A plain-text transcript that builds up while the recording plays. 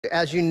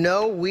As you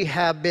know, we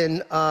have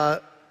been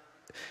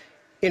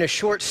in a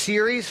short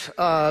series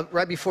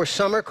right before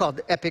summer called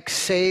The Epic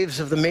Saves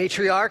of the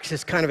Matriarchs.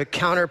 It's kind of a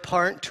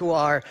counterpart to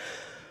our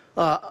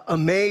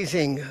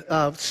amazing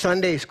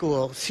Sunday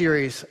school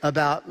series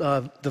about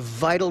the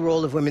vital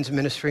role of women's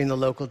ministry in the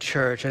local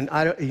church. And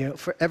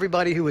for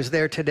everybody who was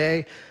there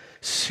today,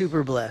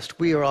 super blessed.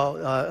 We are all,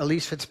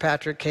 Elise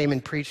Fitzpatrick came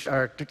and preached,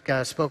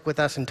 spoke with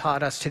us and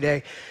taught us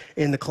today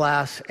in the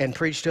class and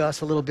preached to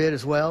us a little bit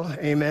as well.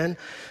 Amen.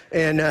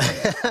 And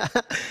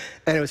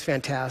and it was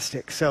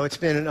fantastic. So it's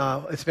been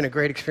a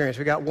great experience.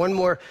 We got one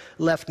more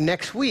left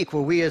next week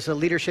where we as a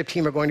leadership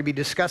team are going to be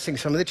discussing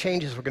some of the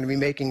changes we're going to be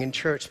making in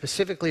church,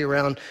 specifically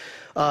around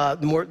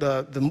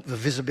the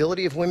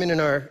visibility of women in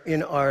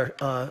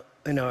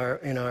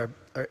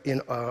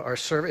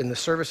the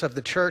service of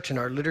the church, in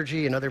our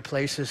liturgy, and other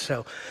places.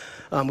 So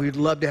we'd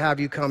love to have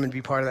you come and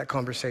be part of that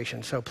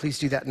conversation. So please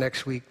do that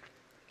next week.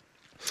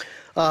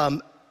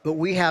 But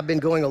we have been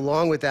going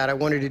along with that. I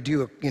wanted to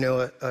do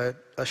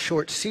a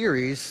short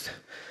series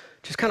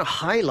just kind of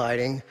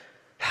highlighting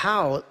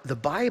how the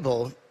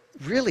Bible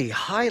really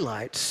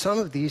highlights some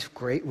of these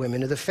great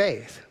women of the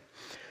faith.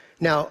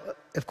 Now,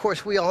 of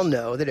course, we all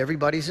know that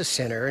everybody's a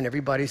sinner and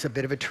everybody's a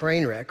bit of a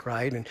train wreck,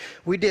 right? And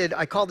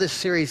I call this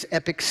series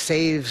Epic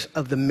Saves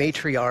of the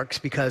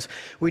Matriarchs because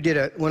we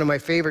did one of my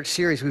favorite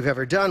series we've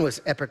ever done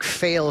was Epic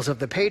Fails of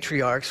the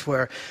Patriarchs,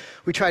 where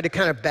we tried to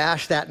kind of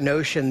bash that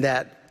notion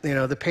that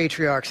the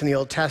patriarchs in the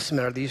Old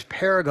Testament are these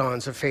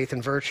paragons of faith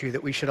and virtue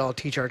that we should all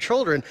teach our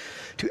children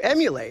to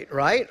emulate,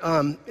 right?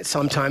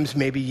 Sometimes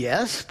maybe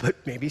yes, but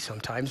maybe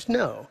sometimes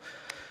no.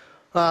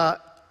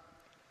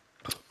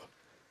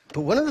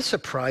 But one of the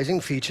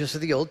surprising features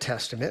of the Old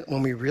Testament,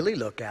 when we really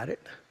look at it,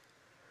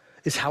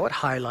 is how it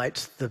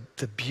highlights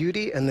the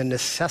beauty and the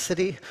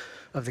necessity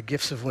of the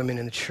gifts of women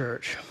in the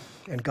church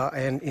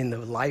and in the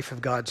life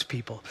of God's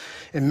people.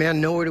 And man,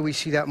 nowhere do we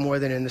see that more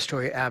than in the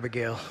story of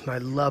Abigail. I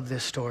love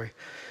this story.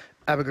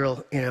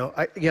 Abigail,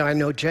 I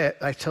know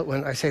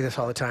when I say this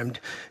all the time,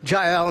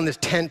 Jael in this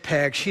tent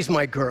peg, she's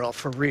my girl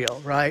for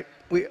real, right?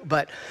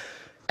 But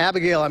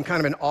Abigail, I'm kind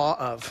of in awe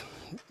of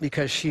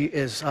because she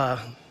is...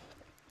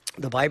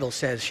 The Bible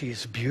says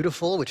she's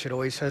beautiful, which it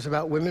always says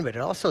about women, but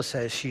it also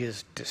says she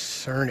is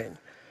discerning.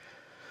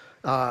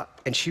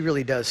 And she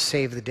really does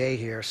save the day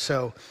here.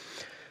 So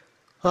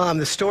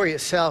the story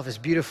itself is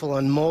beautiful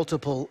on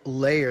multiple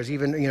layers.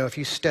 Even, if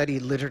you study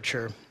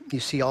literature,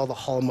 you see all the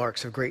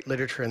hallmarks of great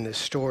literature in this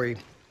story.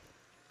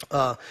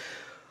 And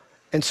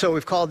so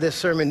we've called this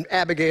sermon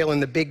Abigail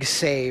and the Big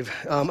Save.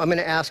 I'm going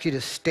to ask you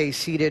to stay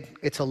seated.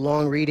 It's a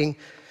long reading.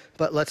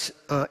 But let's,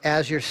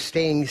 as you're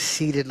staying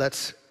seated,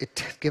 let's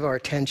give our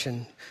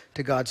attention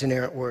to God's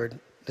inerrant word.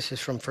 This is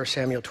from 1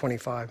 Samuel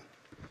 25.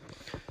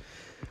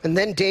 And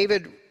then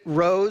David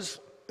rose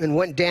and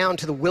went down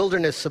to the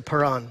wilderness of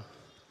Paran.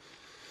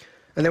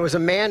 And there was a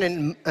man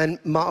in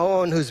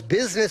Maon whose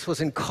business was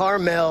in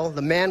Carmel.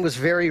 The man was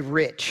very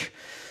rich.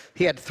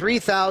 He had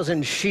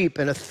 3,000 sheep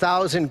and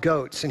 1,000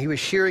 goats, and he was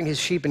shearing his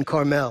sheep in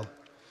Carmel.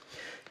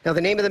 Now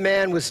the name of the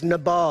man was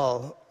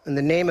Nabal, and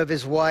the name of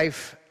his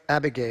wife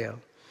Abigail.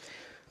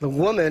 The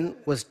woman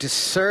was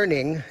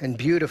discerning and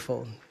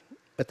beautiful,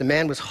 but the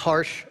man was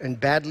harsh and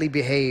badly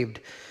behaved.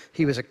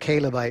 He was a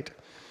Calebite.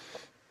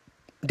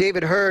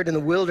 David heard in the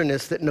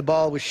wilderness that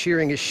Nabal was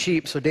shearing his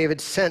sheep, so David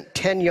sent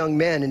 10 young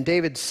men, and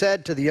David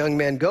said to the young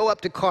men, "Go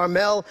up to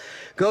Carmel,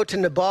 go to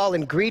Nabal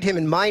and greet him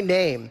in my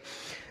name,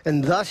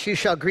 and thus you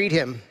shall greet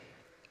him.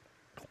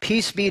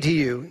 Peace be to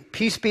you,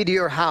 peace be to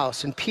your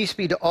house, and peace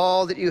be to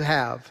all that you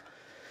have.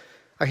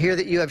 I hear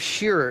that you have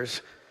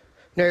shearers.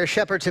 Now your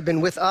shepherds have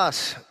been with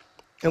us,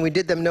 and we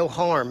did them no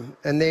harm,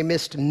 and they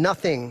missed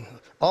nothing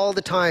all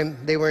the time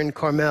they were in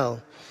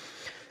Carmel.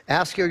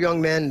 Ask your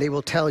young men, they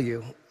will tell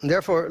you. And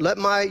therefore, let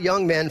my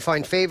young men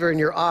find favor in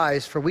your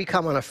eyes, for we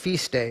come on a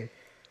feast day.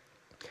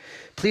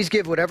 Please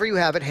give whatever you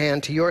have at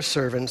hand to your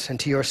servants and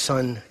to your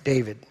son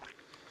David."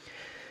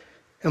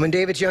 And when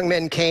David's young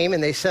men came,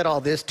 and they said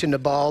all this to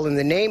Nabal in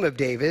the name of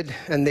David,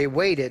 and they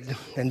waited,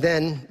 and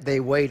then they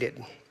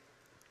waited.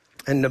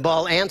 And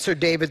Nabal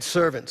answered David's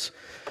servants,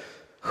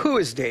 "Who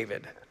is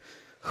David?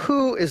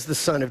 Who is the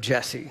son of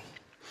Jesse?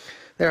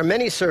 There are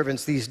many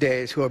servants these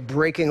days who are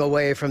breaking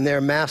away from their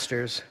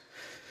masters.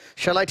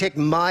 Shall I take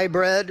my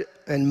bread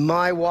and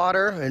my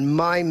water and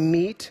my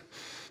meat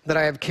that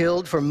I have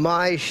killed for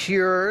my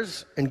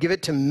shearers and give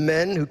it to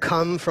men who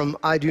come from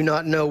I do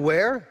not know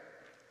where?"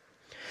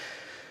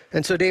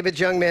 And so David's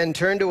young men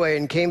turned away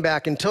and came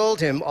back and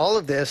told him all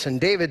of this. And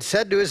David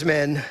said to his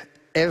men,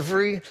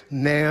 "Every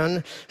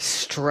man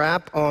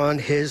strap on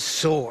his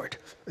sword."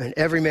 And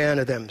every man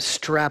of them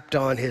strapped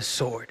on his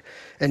sword.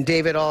 And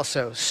David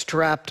also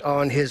strapped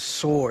on his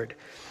sword.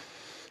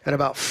 And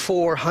about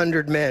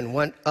 400 men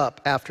went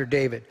up after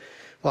David,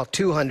 while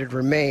 200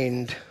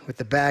 remained with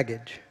the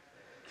baggage.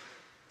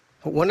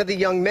 But one of the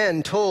young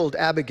men told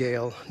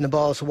Abigail,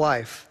 Nabal's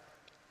wife,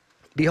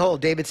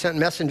 "Behold, David sent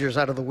messengers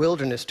out of the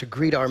wilderness to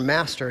greet our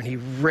master, and he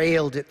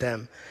railed at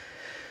them.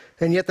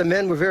 And yet the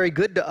men were very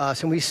good to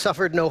us, and we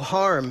suffered no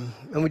harm,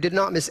 and we did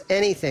not miss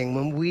anything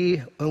when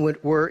we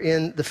were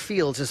in the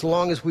fields, as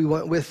long as we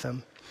went with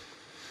them.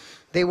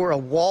 They were a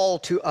wall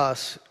to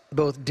us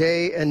both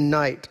day and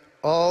night,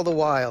 all the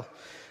while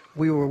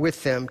we were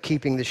with them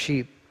keeping the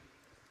sheep.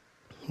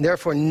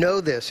 Therefore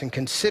know this and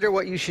consider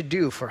what you should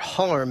do, for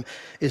harm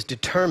is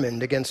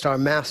determined against our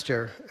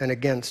master and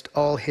against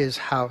all his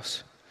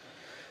house.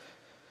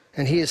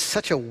 And he is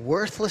such a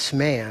worthless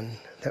man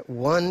that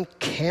one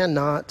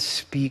cannot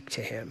speak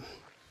to him.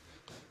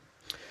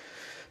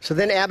 So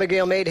then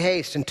Abigail made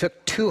haste and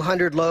took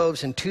 200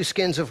 loaves and 2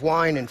 skins of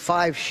wine and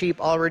 5 sheep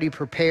already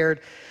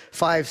prepared,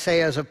 5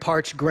 seahs of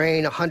parched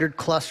grain, 100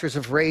 clusters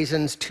of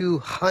raisins,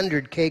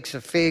 200 cakes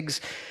of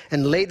figs,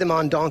 and laid them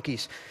on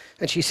donkeys.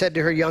 And she said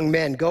to her young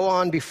men, "Go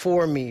on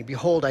before me.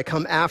 Behold, I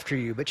come after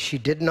you." But she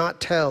did not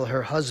tell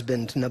her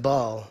husband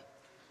Nabal.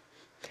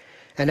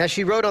 And as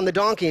she rode on the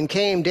donkey and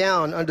came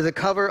down under the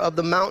cover of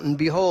the mountain,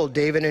 behold,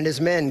 David and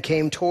his men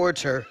came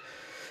towards her,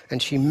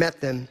 and she met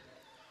them.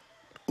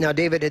 Now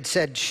David had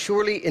said,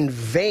 "Surely in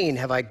vain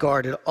have I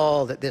guarded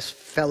all that this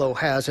fellow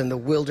has in the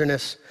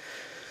wilderness,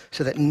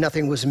 so that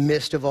nothing was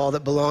missed of all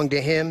that belonged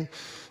to him.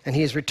 And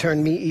he has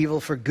returned me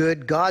evil for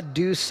good. God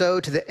do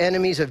so to the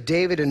enemies of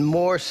David and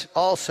more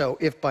also,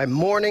 if by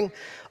morning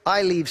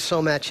I leave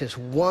so much as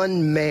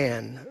one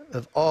man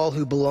of all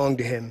who belong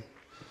to him."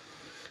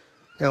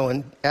 Now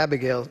when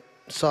Abigail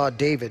saw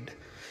David,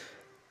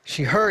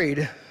 she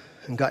hurried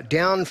and got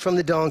down from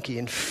the donkey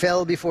and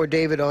fell before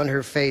David on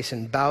her face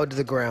and bowed to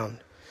the ground.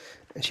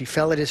 And she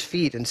fell at his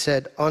feet and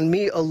said, "On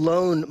me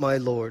alone, my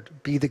Lord,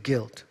 be the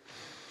guilt.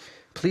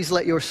 Please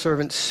let your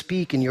servant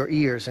speak in your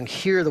ears and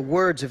hear the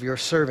words of your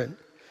servant.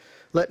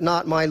 Let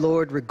not my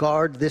Lord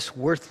regard this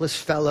worthless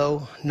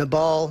fellow,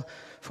 Nabal,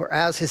 for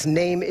as his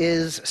name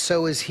is,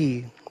 so is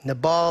he.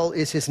 Nabal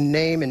is his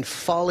name, and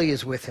folly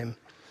is with him.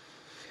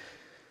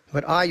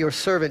 But I, your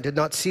servant, did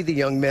not see the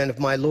young men of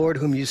my Lord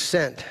whom you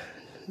sent.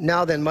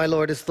 Now then, my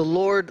Lord, as the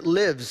Lord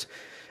lives,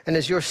 and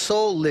as your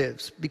soul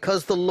lives,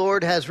 because the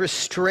Lord has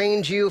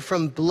restrained you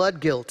from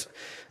blood guilt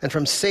and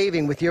from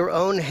saving with your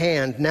own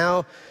hand,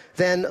 now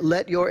then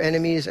let your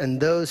enemies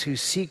and those who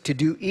seek to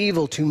do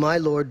evil to my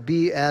Lord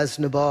be as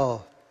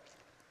Nabal.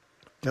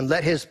 And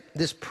let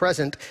this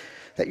present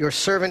that your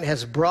servant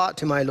has brought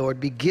to my Lord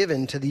be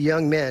given to the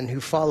young men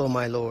who follow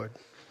my Lord.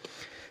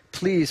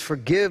 Please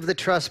forgive the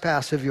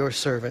trespass of your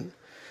servant,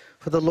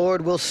 for the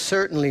Lord will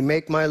certainly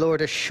make my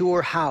Lord a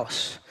sure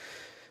house,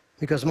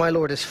 because my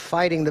Lord is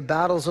fighting the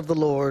battles of the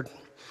Lord,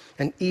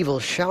 and evil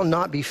shall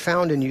not be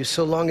found in you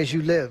so long as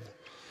you live.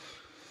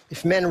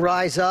 If men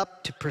rise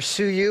up to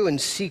pursue you and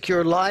seek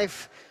your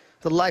life,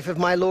 the life of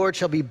my Lord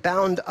shall be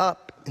bound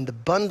up in the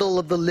bundle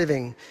of the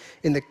living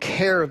in the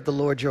care of the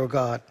Lord your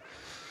God.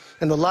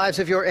 And the lives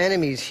of your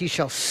enemies he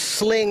shall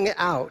sling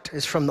out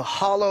as from the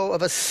hollow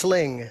of a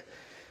sling.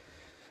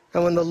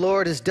 And when the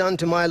Lord has done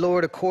to my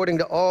Lord according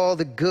to all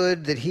the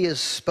good that he has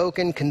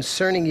spoken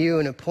concerning you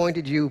and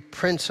appointed you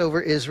prince over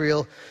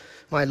Israel,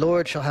 my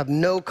Lord shall have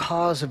no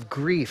cause of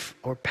grief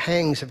or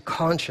pangs of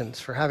conscience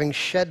for having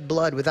shed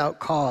blood without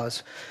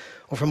cause,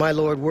 or for my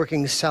Lord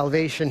working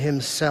salvation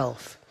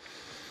himself.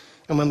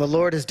 And when the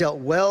Lord has dealt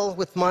well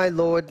with my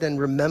Lord, then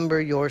remember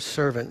your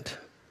servant."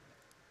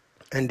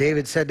 And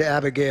David said to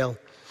Abigail,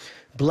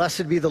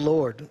 "Blessed be the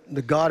Lord,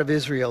 the God of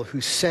Israel,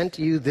 who sent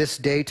you this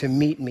day to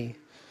meet me.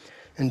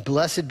 And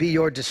blessed be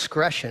your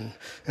discretion,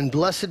 and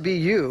blessed be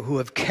you who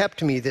have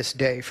kept me this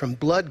day from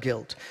blood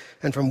guilt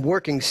and from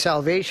working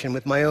salvation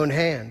with my own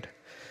hand.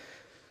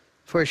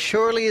 For as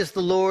surely as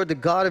the Lord, the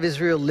God of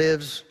Israel,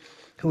 lives,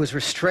 who has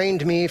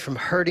restrained me from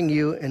hurting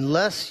you,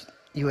 unless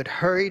you had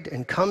hurried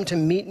and come to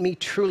meet me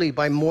truly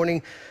by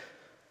morning,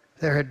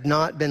 there had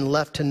not been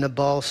left to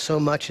Nabal so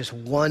much as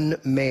one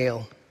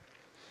male."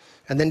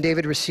 And then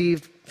David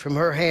received from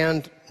her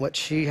hand what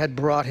she had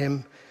brought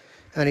him,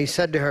 and he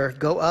said to her,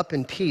 "Go up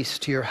in peace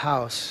to your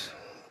house.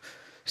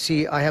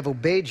 See, I have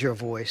obeyed your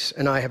voice,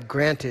 and I have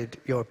granted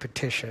your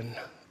petition."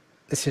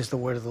 This is the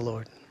word of the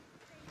Lord.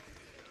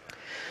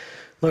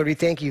 Lord, we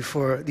thank you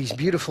for these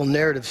beautiful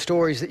narrative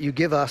stories that you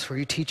give us, where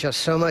you teach us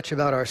so much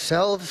about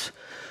ourselves,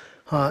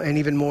 and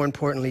even more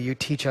importantly, you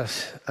teach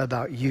us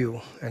about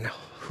you and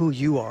who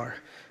you are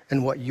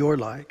and what you're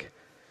like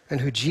and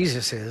who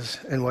Jesus is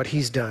and what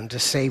he's done to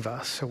save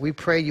us. So we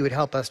pray you would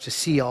help us to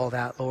see all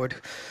that, Lord.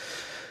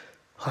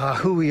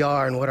 Who we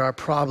are and what our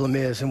problem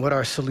is and what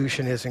our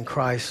solution is in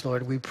Christ,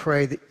 Lord. We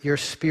pray that your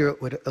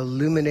Spirit would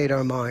illuminate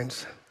our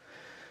minds.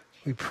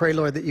 We pray,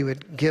 Lord, that you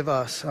would give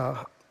us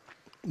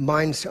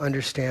minds to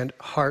understand,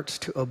 hearts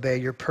to obey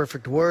your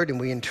perfect word, and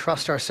we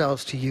entrust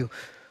ourselves to you,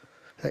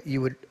 that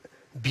you would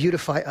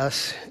beautify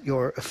us,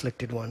 your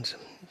afflicted ones.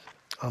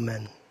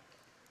 Amen.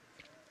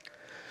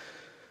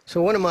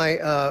 So one of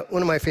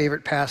my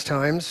favorite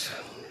pastimes,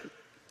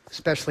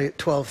 especially at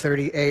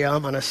 12:30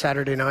 a.m. on a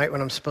Saturday night when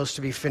I'm supposed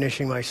to be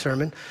finishing my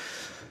sermon,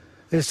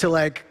 is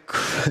to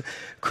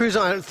cruise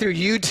on through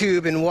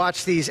YouTube and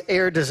watch these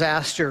air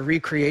disaster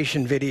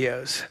recreation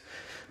videos.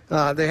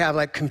 They have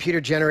like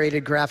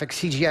computer-generated graphic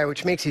CGI,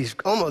 which makes these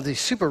almost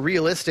these super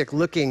realistic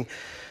looking,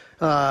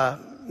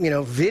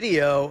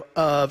 video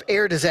of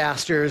air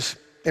disasters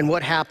and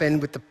what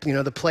happened with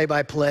the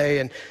play-by-play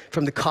and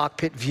from the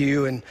cockpit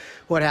view and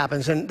what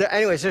happens. And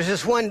anyways, there's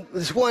this one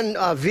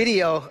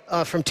video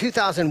from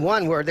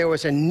 2001 where there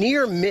was a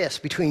near miss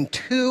between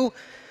two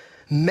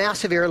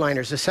massive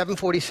airliners, a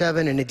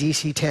 747 and a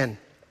DC-10.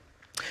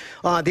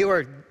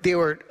 They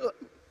were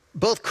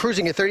both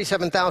cruising at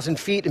 37,000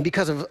 feet, and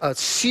because of a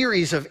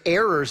series of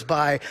errors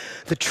by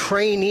the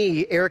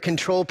trainee air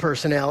control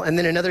personnel, and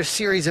then another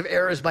series of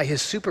errors by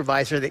his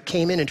supervisor that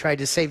came in and tried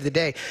to save the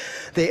day,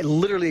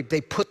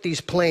 they put these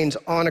planes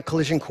on a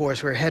collision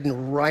course. We're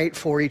heading right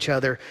for each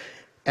other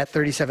at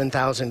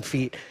 37,000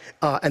 feet.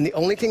 And the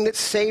only thing that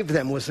saved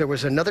them was there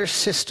was another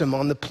system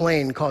on the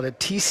plane called a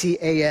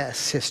TCAS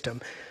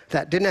system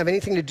that didn't have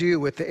anything to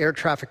do with the air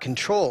traffic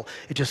control.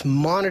 It just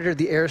monitored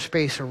the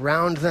airspace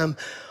around them,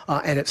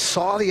 and it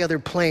saw the other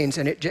planes,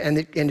 and it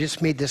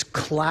just made this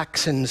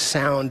klaxon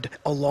sound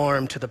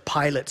alarm to the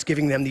pilots,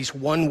 giving them these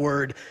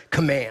one-word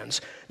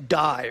commands: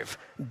 dive,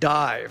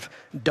 dive,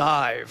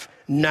 dive,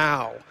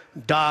 now,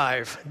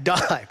 dive,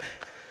 dive.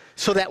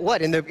 So that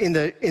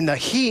in the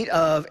heat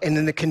of and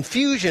in the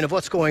confusion of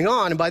what's going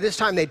on, and by this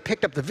time they'd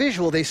picked up the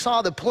visual, they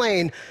saw the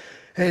plane.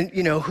 And,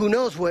 who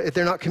knows if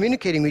they're not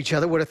communicating with each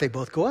other, what if they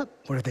both go up?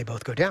 What if they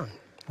both go down?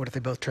 What if they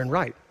both turn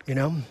right,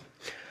 And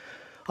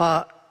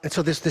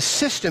so the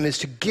system is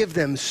to give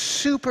them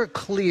super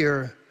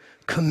clear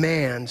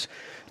commands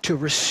to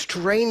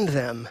restrain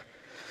them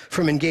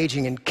from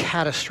engaging in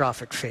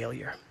catastrophic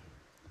failure.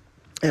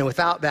 And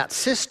without that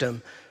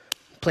system,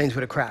 planes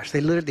would have crashed.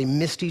 They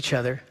missed each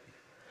other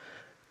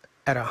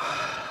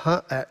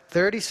at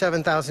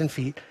 37,000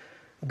 feet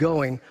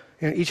going.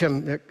 Each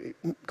of them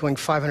going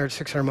 500,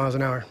 600 miles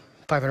an hour,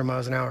 500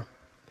 miles an hour.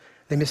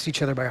 They missed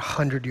each other by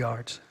 100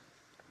 yards.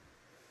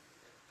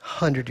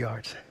 100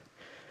 yards.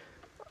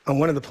 On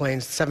one of the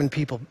planes, 7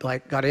 people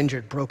got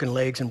injured, broken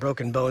legs and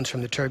broken bones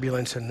from the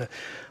turbulence, and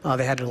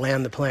they had to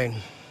land the plane.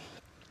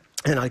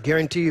 And I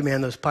guarantee you,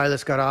 man, those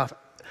pilots got off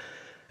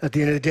at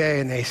the end of the day,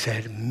 and they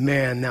said,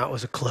 man, that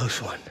was a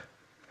close one.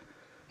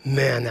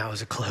 Man, that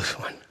was a close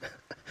one.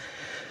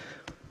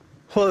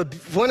 Well,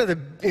 one of the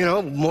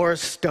more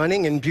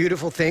stunning and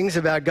beautiful things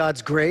about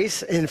God's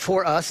grace and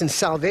for us in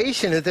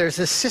salvation is there's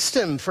a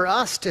system for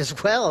us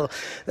as well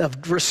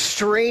of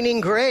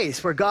restraining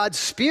grace where God's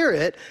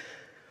Spirit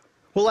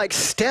will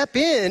step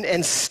in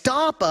and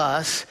stop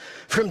us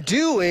from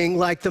doing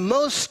the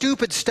most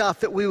stupid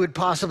stuff that we would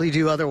possibly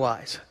do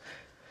otherwise.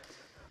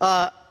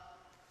 We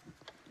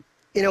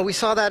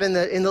saw that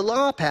in the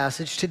law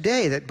passage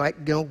today that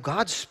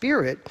God's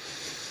Spirit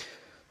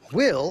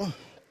will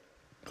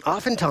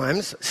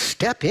oftentimes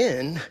step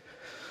in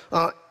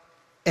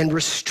and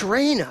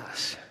restrain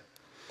us.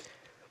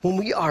 When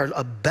we are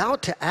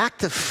about to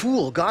act a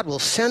fool, God will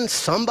send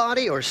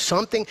somebody or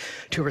something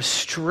to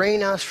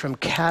restrain us from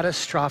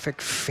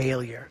catastrophic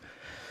failure.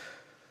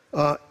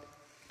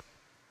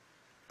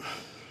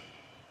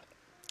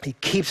 He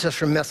keeps us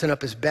from messing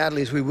up as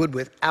badly as we would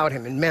without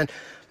him. And man,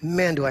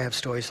 do I have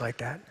stories like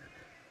that.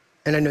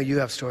 And I know you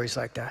have stories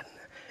like that.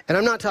 And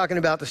I'm not talking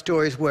about the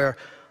stories where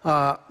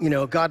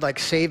God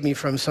saved me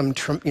from some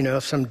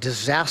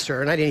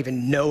disaster and I didn't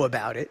even know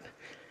about it,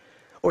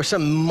 or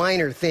some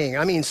minor thing.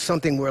 I mean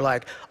something where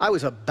I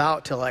was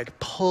about to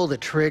pull the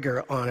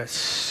trigger on a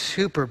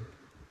super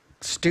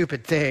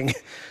stupid thing,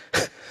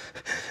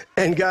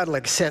 and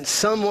God sent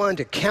someone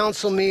to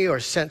counsel me, or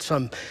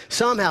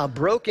somehow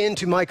broke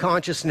into my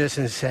consciousness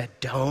and said,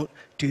 "Don't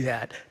do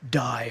that.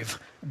 Dive,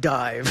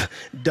 dive,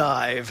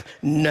 dive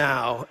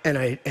now." And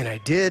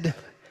I did.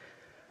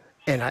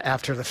 And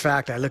after the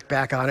fact, I looked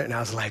back on it and I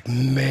was like,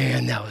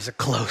 man, that was a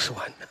close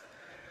one.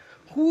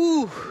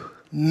 Whew,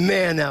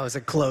 man, that was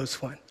a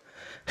close one.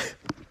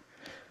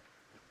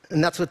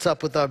 And that's what's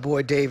up with our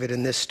boy David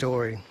in this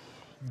story.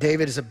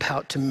 David is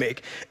about to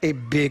make a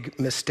big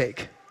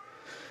mistake.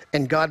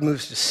 And God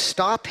moves to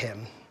stop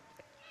him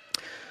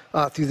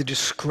through the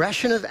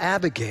discretion of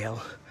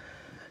Abigail.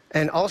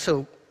 And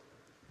also,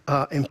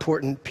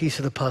 important piece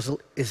of the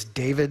puzzle is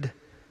David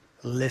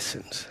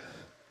listens.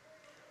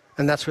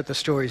 And that's what the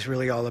story is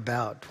really all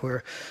about.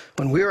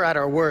 When we're at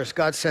our worst,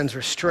 God sends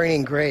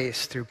restraining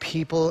grace through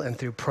people and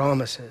through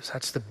promises.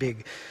 That's the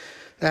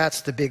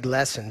big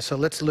lesson. So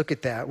let's look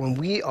at that. When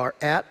we are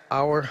at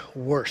our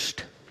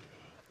worst.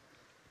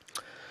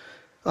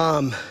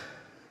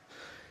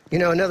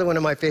 Another one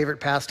of my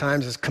favorite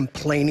pastimes is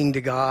complaining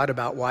to God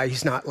about why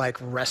he's not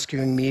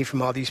rescuing me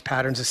from all these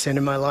patterns of sin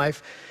in my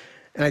life.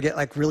 And I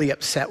get really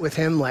upset with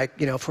him.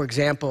 For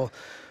example,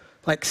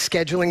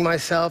 scheduling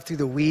myself through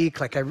the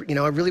week. I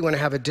really want to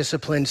have a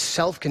disciplined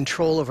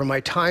self-control over my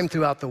time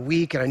throughout the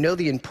week. And I know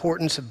the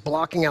importance of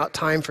blocking out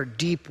time for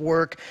deep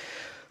work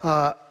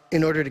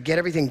in order to get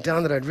everything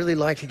done that I'd really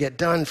like to get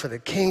done for the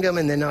kingdom.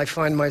 And then I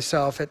find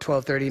myself at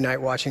 12:30 at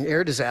night watching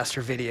air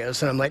disaster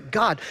videos. And I'm like,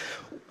 God,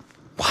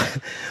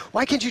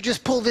 why can't you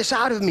just pull this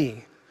out of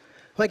me?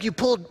 Like you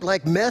pulled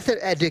like meth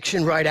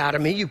addiction right out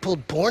of me. You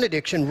pulled porn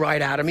addiction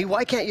right out of me.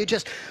 Why can't you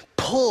just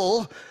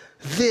pull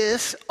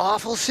this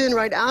awful sin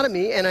right out of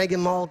me? And I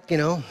can all,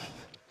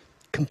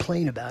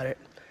 complain about it,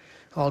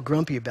 all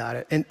grumpy about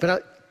it.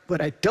 But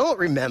what I don't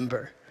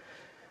remember,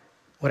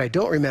 what I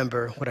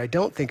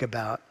don't think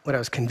about, what I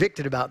was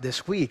convicted about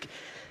this week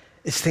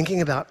is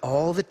thinking about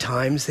all the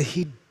times that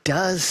he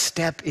does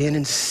step in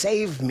and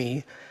save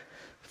me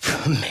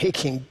from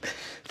making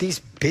these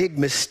big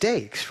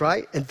mistakes,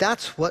 right? And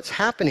that's what's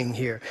happening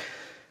here.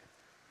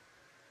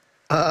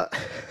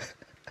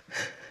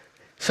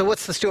 So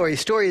what's the story? The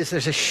story is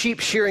there's a sheep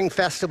shearing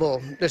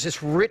festival. There's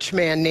this rich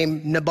man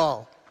named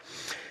Nabal.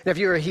 And if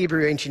you were a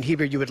Hebrew, ancient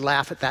Hebrew, you would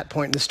laugh at that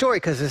point in the story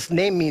because his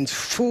name means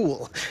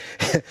fool.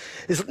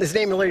 his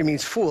name literally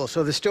means fool.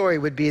 So the story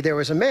would be there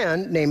was a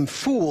man named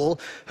Fool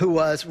who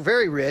was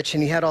very rich,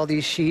 and he had all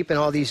these sheep and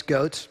all these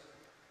goats.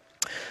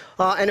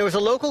 And there was a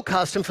local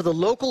custom for the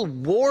local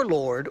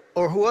warlord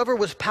or whoever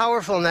was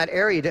powerful in that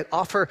area to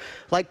offer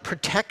like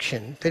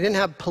protection. They didn't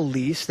have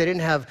police. They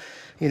didn't have,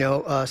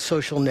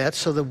 social nets.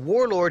 So the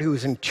warlord who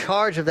was in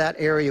charge of that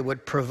area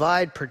would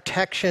provide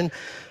protection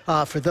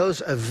for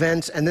those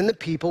events. And then the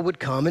people would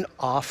come and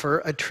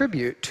offer a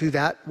tribute to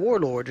that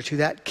warlord or to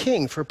that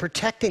king for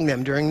protecting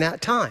them during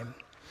that time.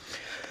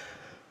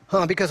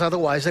 Because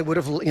otherwise they would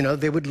have,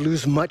 they would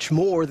lose much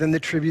more than the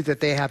tribute that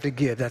they have to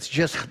give. That's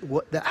just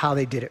how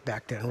they did it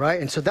back then, right?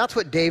 And so that's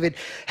what David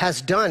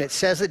has done. It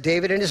says that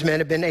David and his men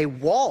have been a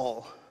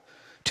wall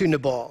to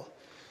Nabal.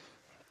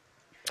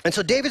 And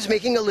so David's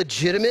making a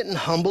legitimate and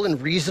humble and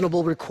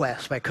reasonable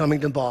request by coming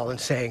to Nabal and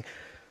saying,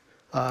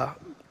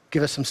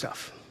 give us some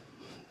stuff.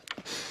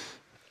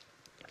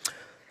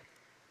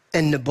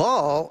 And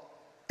Nabal,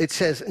 it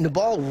says,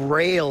 Nabal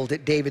railed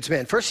at David's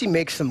men. First, he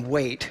makes them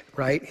wait,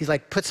 right? He's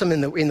like, puts them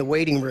in the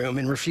waiting room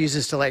and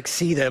refuses to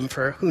see them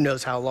for who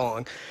knows how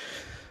long.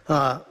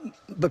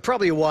 But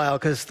probably a while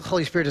because the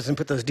Holy Spirit doesn't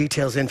put those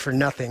details in for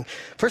nothing.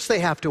 First, they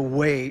have to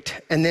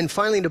wait. And then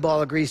finally,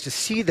 Nabal agrees to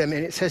see them.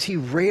 And it says he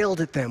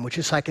railed at them, which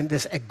is like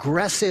this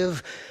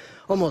aggressive,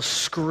 almost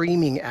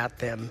screaming at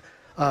them.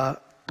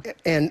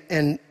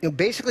 And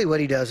basically what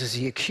he does is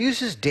he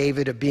accuses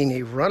David of being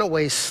a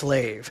runaway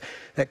slave,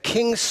 that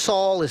King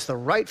Saul is the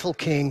rightful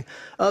king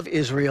of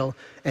Israel,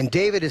 and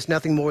David is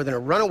nothing more than a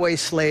runaway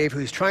slave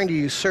who's trying to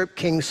usurp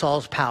King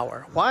Saul's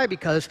power. Why?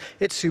 Because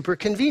it's super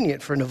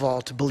convenient for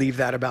Nabal to believe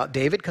that about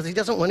David, because he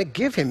doesn't want to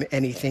give him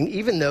anything,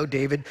 even though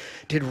David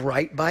did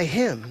right by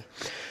him.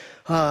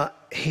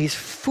 He's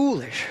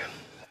foolish.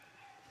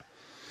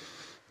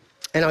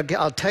 And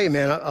I'll tell you,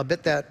 man, I'll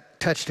bet that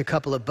touched a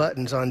couple of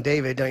buttons on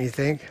David, don't you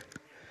think?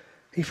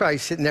 He's probably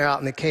sitting there out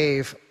in the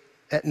cave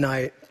at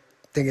night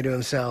thinking to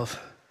himself,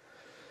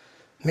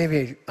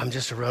 maybe I'm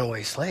just a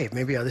runaway slave.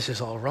 Maybe this is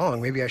all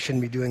wrong. Maybe I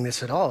shouldn't be doing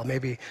this at all.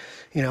 Maybe,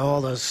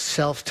 all those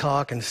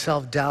self-talk and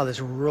self-doubt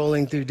that's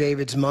rolling through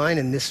David's mind,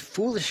 and this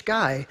foolish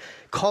guy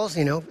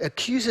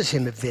accuses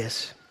him of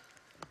this.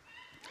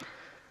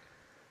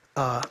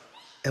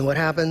 And what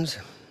happens?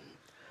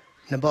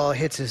 Nabal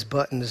hits his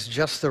buttons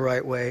just the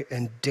right way,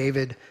 and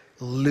David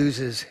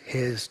loses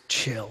his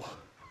chill.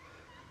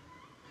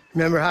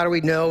 Remember, how do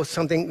we know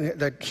something,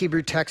 the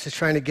Hebrew text is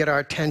trying to get our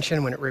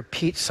attention when it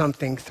repeats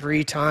something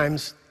 3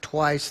 times,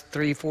 twice,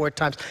 3, 4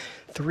 times,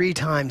 3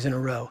 times in a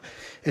row?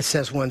 It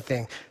says one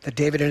thing, that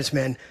David and his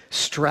men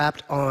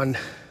strapped on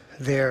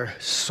their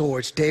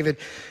swords. David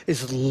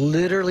is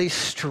literally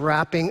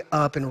strapping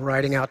up and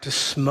riding out to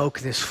smoke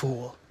this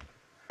fool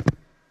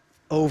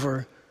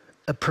over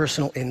a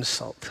personal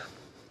insult.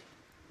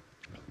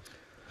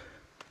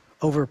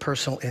 Over a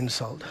personal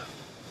insult.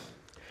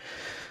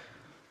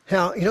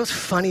 Now, what's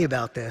funny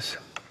about this?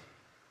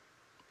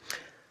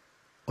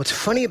 What's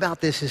funny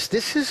about this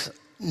is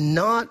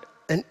not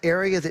an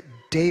area that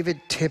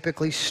David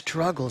typically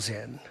struggles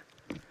in.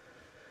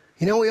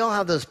 We all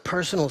have those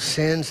personal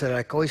sins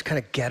that always kind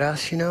of get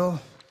us,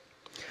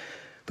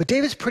 But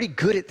David's pretty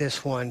good at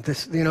this one.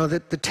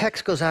 The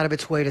text goes out of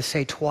its way to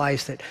say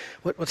twice that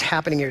what's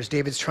happening here is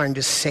David's trying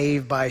to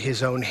save by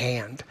his own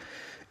hand.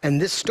 And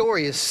this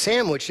story is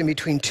sandwiched in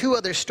between 2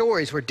 other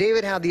stories where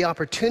David had the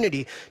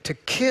opportunity to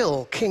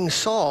kill King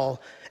Saul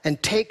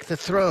and take the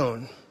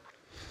throne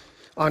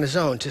on his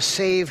own, to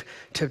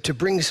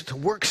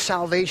work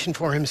salvation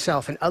for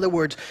himself. In other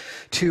words,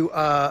 to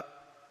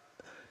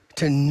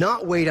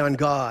not wait on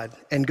God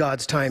and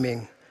God's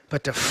timing,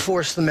 but to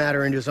force the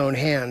matter into his own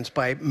hands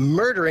by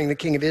murdering the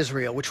king of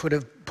Israel, which would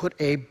have put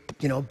a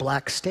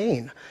black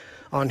stain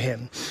on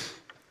him.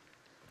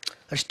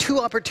 There's 2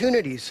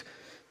 opportunities.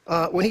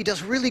 When he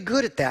does really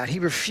good at that, he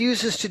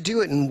refuses to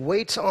do it and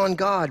waits on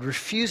God,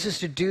 refuses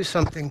to do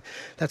something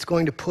that's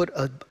going to put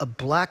a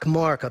black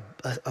mark,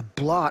 a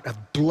blot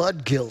of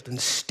blood guilt and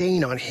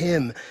stain on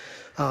him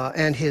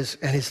and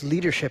his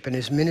leadership and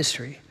his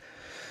ministry.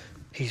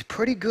 He's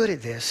pretty good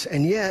at this,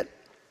 and yet,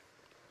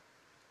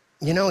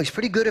 he's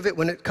pretty good at it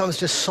when it comes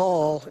to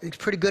Saul. He's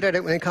pretty good at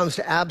it when it comes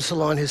to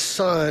Absalom, his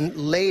son,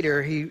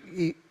 later.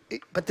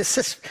 But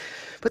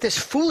this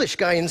foolish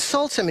guy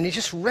insults him, and he's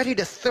just ready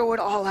to throw it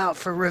all out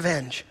for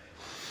revenge.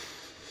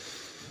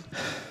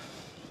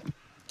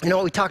 You know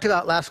what we talked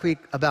about last week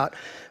about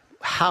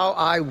how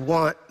I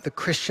want the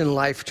Christian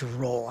life to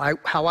roll,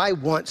 how I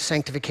want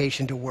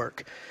sanctification to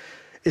work,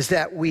 is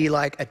that we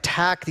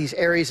attack these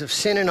areas of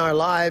sin in our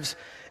lives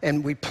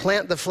and we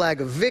plant the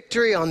flag of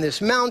victory on this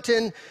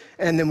mountain,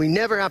 and then we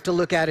never have to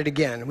look at it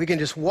again. We can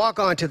just walk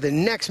on to the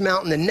next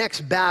mountain, the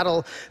next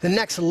battle, the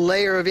next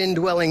layer of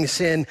indwelling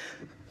sin.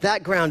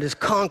 That ground is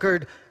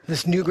conquered.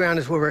 This new ground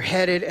is where we're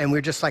headed, and we're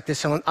just like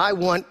this. I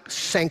want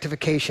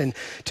sanctification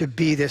to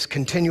be this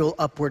continual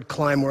upward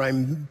climb where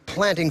I'm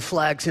planting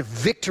flags of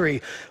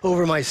victory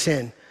over my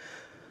sin.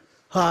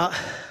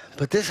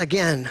 But this,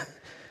 again,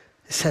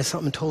 it says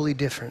something totally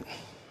different.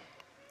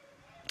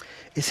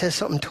 It says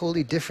something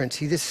totally different.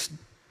 See,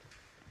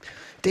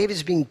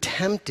 David's being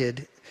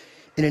tempted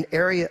in an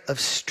area of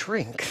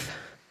strength.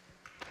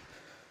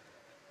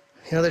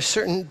 You know, there's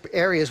certain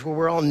areas where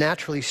we're all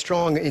naturally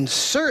strong in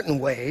certain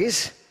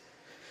ways,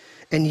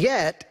 and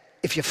yet,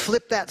 if you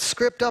flip that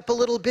script up a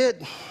little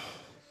bit,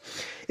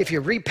 if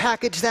you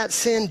repackage that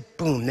sin,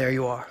 boom, there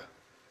you are.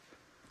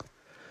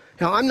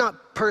 Now, I'm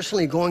not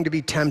personally going to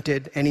be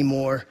tempted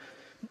anymore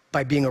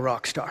by being a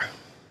rock star.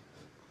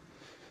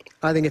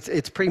 I think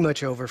it's pretty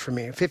much over for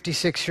me. A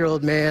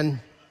 56-year-old man,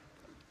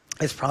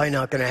 it's probably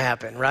not going to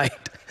happen, right?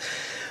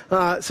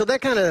 So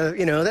that kind of,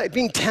 that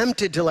being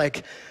tempted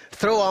to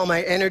throw all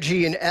my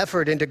energy and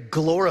effort into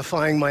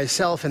glorifying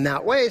myself in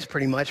that way is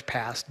pretty much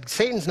past.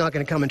 Satan's not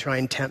going to come and try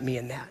and tempt me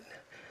in that.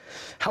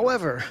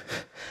 However,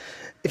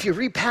 if you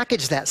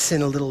repackage that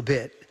sin a little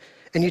bit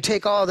and you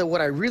take all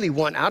what I really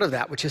want out of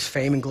that, which is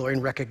fame and glory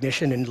and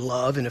recognition and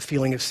love and a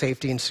feeling of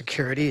safety and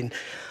security,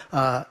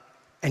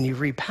 and you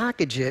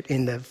repackage it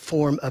in the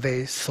form of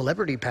a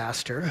celebrity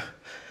pastor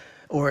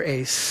or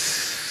a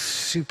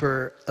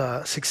super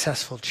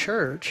successful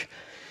church,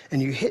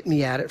 and you hit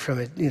me at it from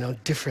a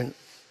different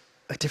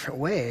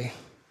way,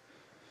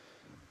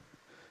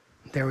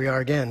 there we are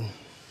again.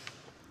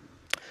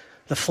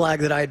 The flag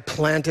that I had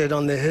planted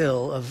on the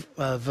hill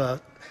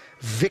of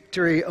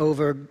victory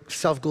over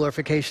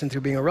self-glorification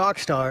through being a rock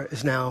star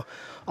is now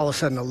all of a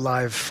sudden a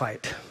live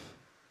fight.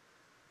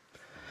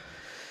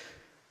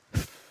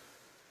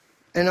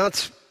 And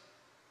that's,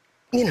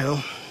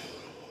 man,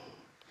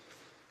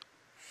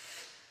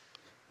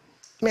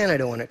 I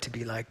don't want it to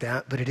be like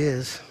that, but it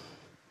is.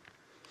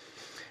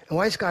 And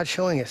why is God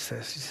showing us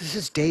this? This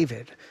is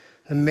David,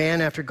 the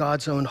man after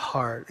God's own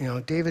heart.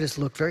 David is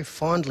looked very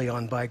fondly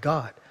on by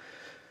God.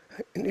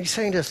 And he's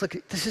saying to us, look,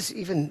 this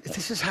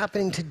is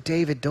happening to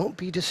David. Don't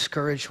be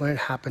discouraged when it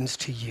happens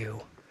to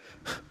you.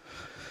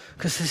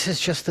 Because this is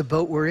just the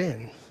boat we're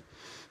in.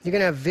 You're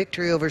going to have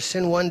victory over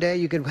sin one day.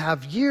 You could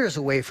have years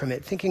away from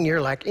it, thinking you're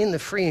in the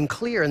free and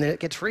clear, and then it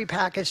gets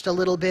repackaged a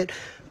little bit.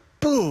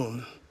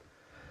 Boom.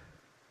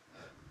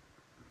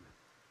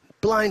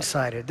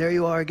 Blindsided. There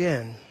you are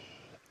again.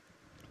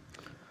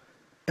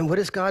 And what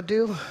does God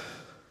do?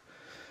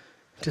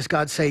 Does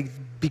God say,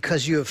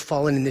 because you have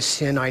fallen in this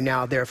sin, I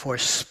now therefore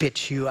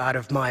spit you out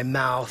of my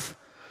mouth?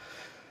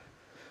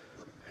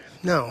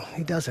 No,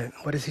 he doesn't.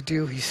 What does he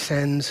do? He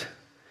sends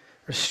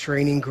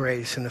restraining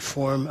grace in the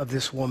form of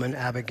this woman,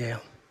 Abigail.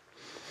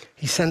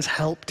 He sends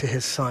help to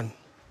his son.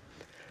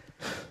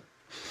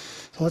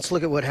 So let's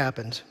look at what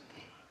happens.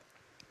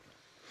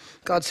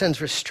 God sends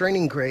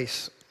restraining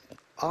grace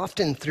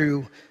often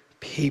through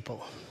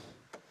people.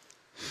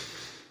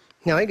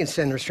 Now, he can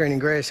send restraining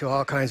grace through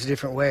all kinds of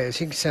different ways.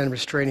 He can send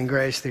restraining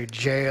grace through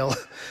jail.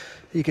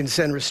 He can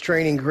send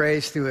restraining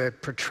grace through a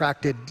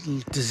protracted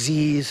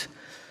disease.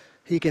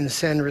 He can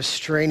send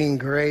restraining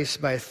grace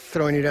by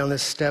throwing you down the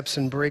steps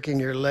and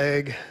breaking your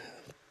leg,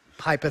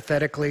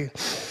 hypothetically.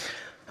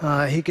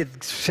 He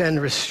could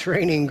send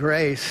restraining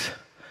grace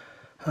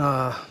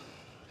by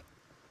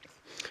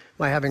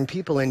having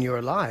people in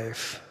your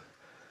life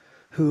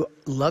who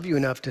love you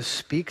enough to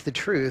speak the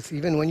truth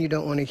even when you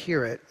don't want to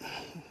hear it,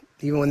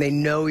 even when they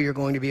know you're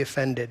going to be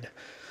offended,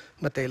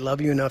 but they love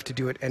you enough to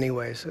do it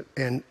anyways.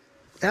 And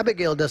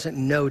Abigail doesn't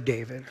know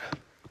David.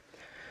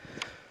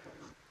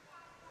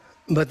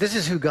 But this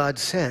is who God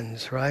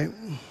sends, right?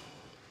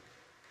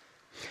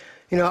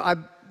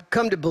 I've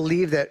come to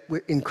believe that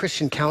in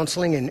Christian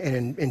counseling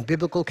and in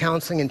biblical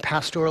counseling and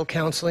pastoral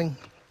counseling,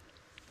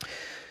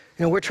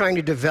 we're trying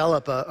to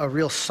develop a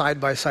real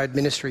side-by-side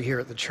ministry here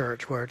at the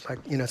church where it's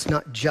it's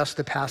not just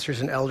the pastors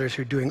and elders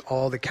who are doing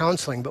all the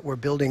counseling, but we're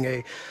building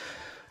a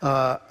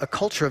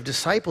culture of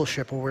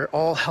discipleship where we're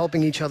all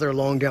helping each other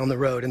along down the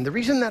road. And the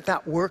reason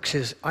that works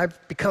is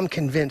I've become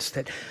convinced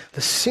that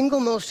the single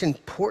most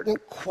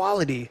important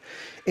quality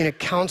in a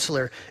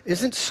counselor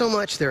isn't so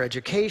much their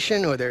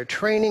education or their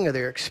training or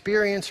their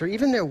experience or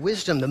even their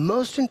wisdom. The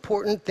most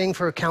important thing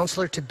for a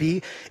counselor to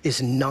be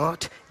is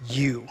not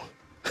you.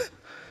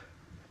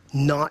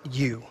 Not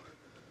you.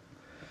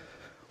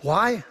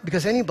 Why?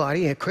 Because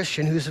anybody, a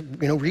Christian who's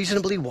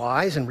reasonably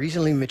wise and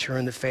reasonably mature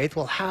in the faith,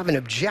 will have an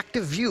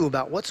objective view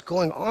about what's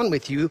going on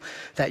with you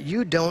that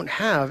you don't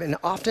have. And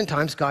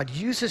oftentimes God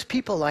uses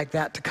people like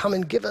that to come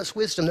and give us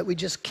wisdom that we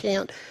just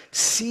can't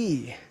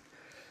see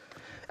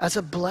as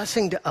a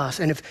blessing to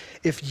us. And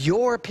if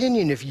your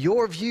opinion, if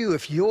your view,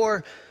 if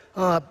your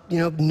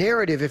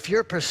narrative, if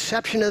your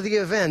perception of the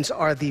events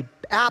are the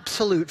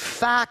absolute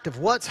fact of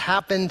what's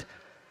happened,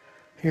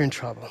 you're in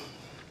trouble.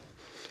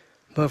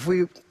 But if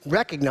we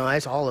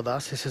recognize, all of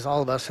us, this is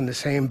all of us in the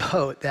same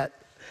boat, that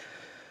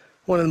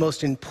one of the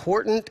most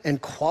important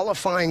and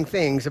qualifying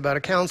things about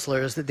a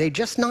counselor is that they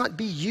just not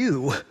be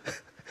you,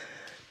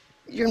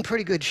 you're in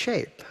pretty good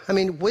shape. I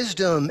mean,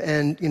 wisdom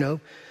and,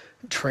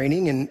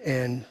 training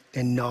and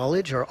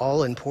knowledge are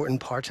all important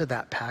parts of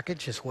that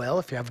package as well.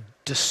 If you have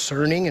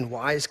discerning and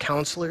wise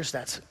counselors,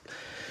 that's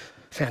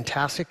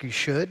fantastic, you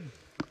should.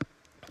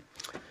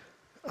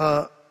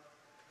 But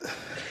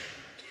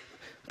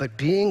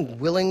being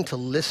willing to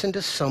listen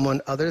to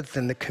someone other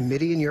than the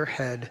committee in your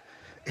head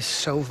is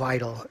so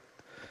vital.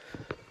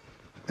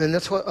 And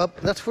that's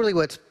really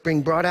what's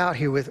being brought out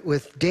here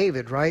with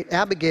David, right?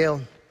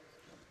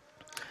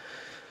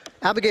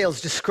 Abigail's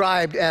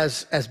described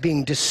as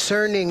being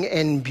discerning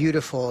and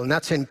beautiful, and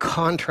that's in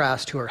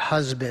contrast to her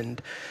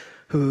husband,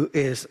 who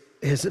is,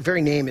 his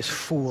very name is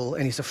Fool,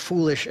 and he's a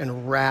foolish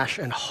and rash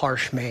and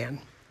harsh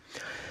man.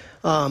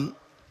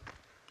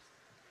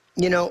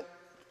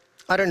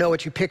 I don't know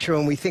what you picture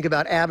when we think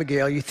about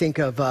Abigail. You think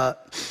of,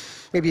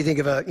 maybe you think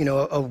of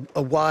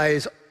a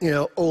wise,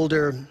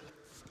 older,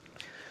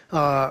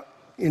 a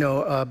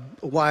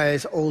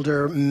wise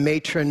older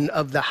matron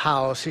of the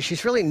house.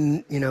 She's really,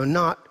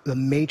 not the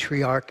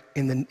matriarch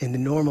in the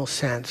normal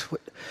sense.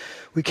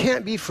 We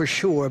can't be for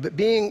sure, but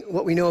being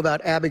what we know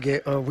about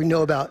Abigail, we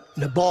know about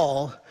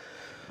Nabal.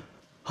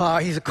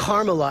 He's a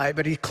Carmelite,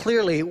 but he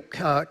clearly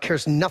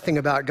cares nothing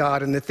about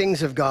God and the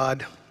things of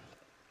God.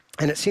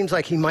 And it seems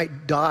like he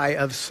might die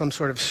of some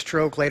sort of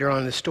stroke later on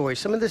in the story.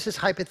 Some of this is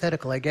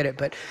hypothetical, I get it,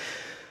 but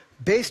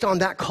based on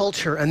that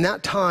culture and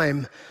that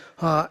time,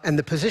 and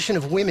the position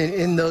of women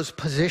in those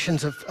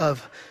positions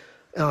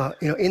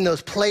in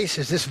those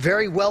places, this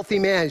very wealthy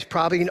man is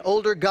probably an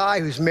older guy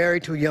who's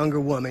married to a younger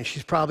woman.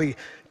 She's probably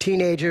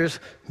teenagers,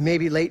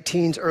 maybe late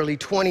teens, early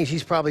 20s.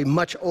 He's probably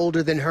much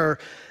older than her,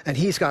 and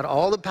he's got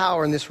all the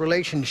power in this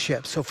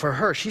relationship. So for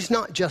her, she's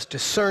not just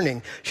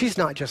discerning. She's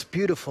not just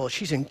beautiful.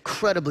 She's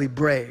incredibly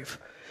brave.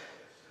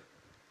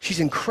 She's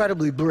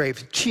incredibly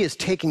brave. She is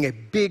taking a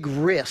big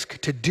risk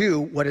to do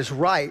what is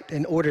right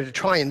in order to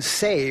try and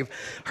save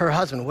her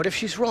husband. What if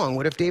she's wrong?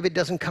 What if David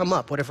doesn't come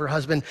up? What if her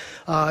husband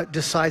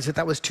decides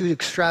that was too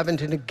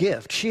extravagant a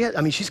gift?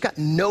 She's got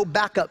no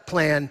backup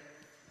plan.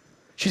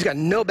 She's got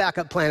no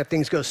backup plan if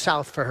things go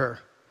south for her.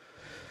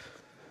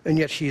 And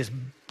yet she is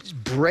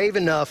brave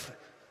enough,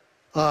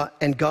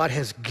 and God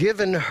has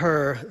given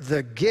her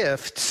the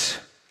gifts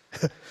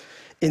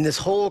in this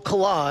whole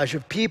collage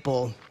of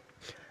people.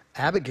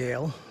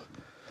 Abigail,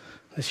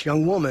 this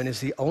young woman, is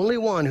the only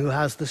one who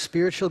has the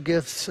spiritual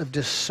gifts of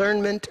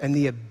discernment and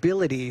the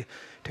ability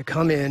to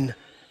come in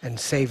and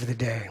save the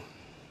day.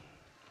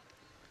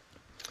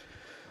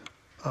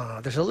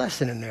 There's a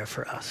lesson in there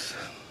for us.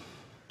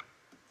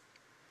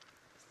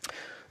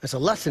 There's a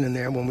lesson in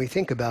there when we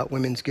think about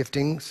women's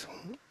giftings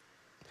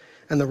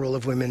and the role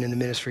of women in the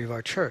ministry of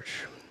our church.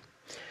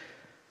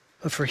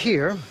 But for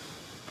here,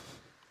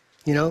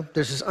 there's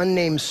this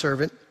unnamed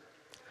servant.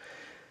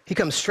 He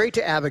comes straight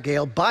to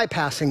Abigail,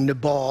 bypassing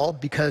Nabal,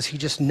 because he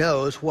just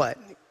knows what?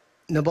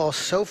 Nabal's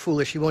so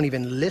foolish he won't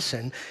even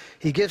listen.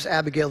 He gives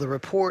Abigail the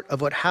report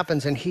of what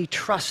happens, and he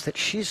trusts that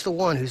she's the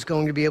one who's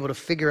going to be able to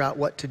figure out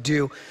what to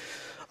do.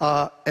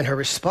 And her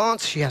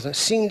response, she hasn't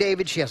seen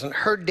David, she hasn't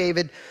heard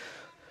David.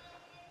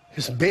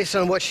 Just based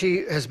on what she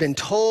has been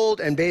told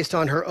and based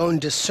on her own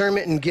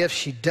discernment and gifts,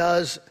 she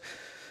does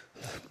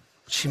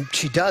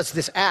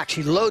this act.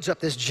 She loads up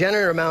this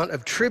generous amount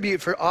of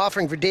tribute for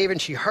offering for David,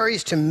 and she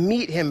hurries to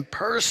meet him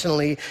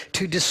personally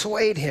to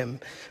dissuade him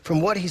from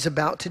what he's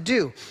about to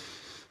do.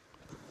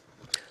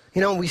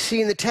 We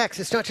see in the text,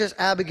 it's not just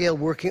Abigail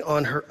working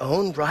on her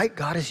own, right?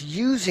 God is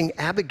using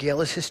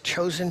Abigail as his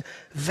chosen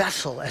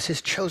vessel, as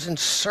his chosen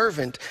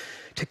servant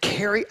to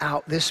carry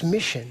out this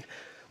mission,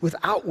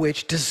 without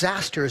which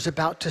disaster is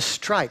about to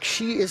strike.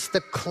 She is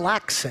the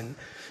klaxon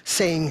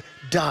saying,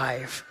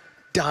 dive,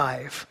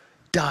 dive,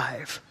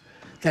 dive.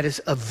 That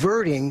is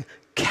averting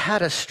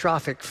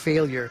catastrophic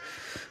failure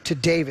to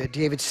David.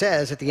 David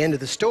says at the end of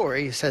the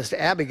story, he says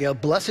to Abigail,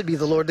 "Blessed be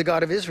the Lord, the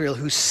God of Israel,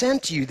 who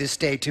sent you this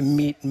day to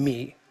meet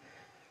me."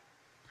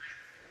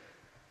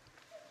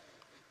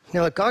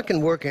 Now, God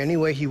can work any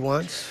way he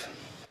wants,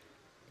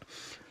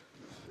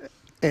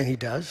 and he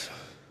does.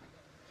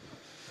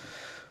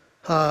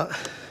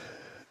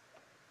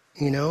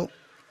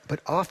 But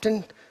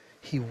often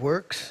he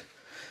works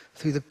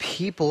through the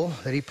people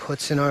that he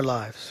puts in our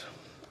lives.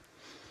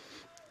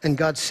 And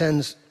God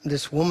sends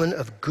this woman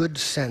of good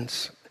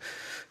sense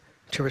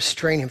to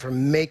restrain him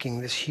from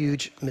making this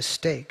huge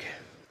mistake.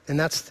 And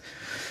there's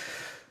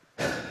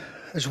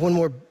one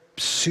more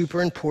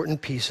super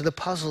important piece of the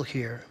puzzle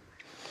here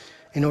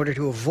in order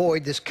to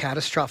avoid this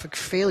catastrophic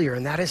failure,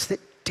 and that is that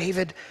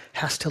David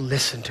has to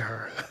listen to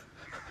her.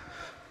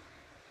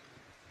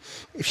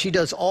 If she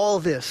does all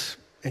this,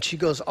 and she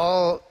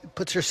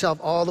puts herself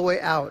all the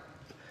way out,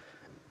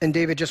 and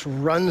David just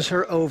runs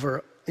her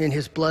over in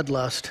his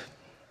bloodlust,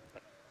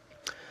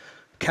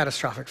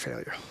 catastrophic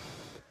failure.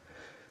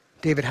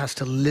 David has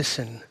to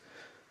listen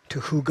to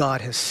who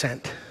God has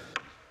sent.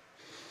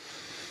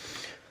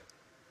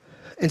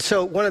 And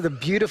so one of the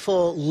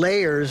beautiful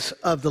layers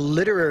of the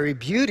literary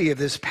beauty of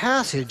this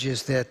passage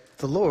is that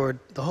the Lord,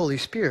 the Holy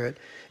Spirit,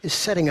 is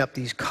setting up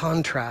these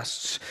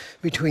contrasts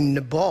between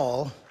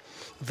Nabal,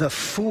 the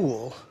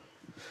fool,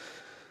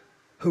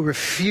 who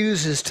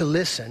refuses to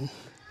listen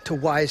to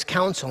wise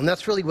counsel. And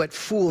that's really what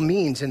fool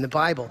means in the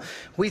Bible.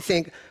 We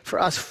think, for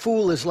us,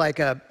 fool is like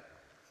a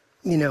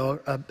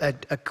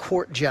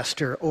court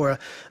jester, or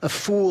a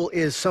fool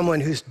is someone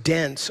who's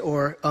dense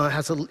or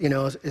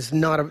is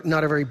not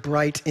a very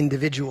bright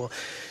individual.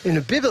 In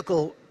the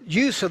biblical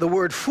use of the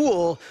word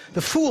fool,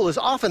 the fool is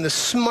often the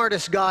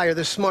smartest guy or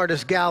the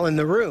smartest gal in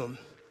the room.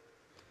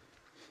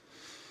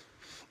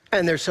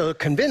 And they're so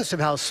convinced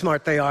of how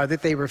smart they are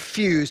that they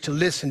refuse to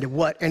listen to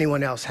what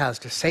anyone else has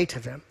to say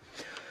to them.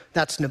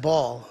 That's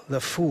Nabal,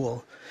 the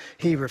fool.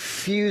 He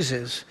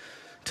refuses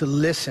to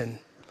listen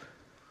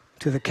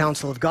to the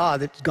counsel of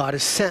God that God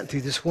has sent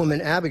through this woman,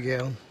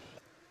 Abigail.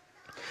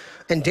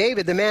 And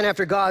David, the man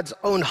after God's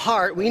own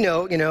heart, we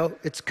know,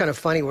 it's kind of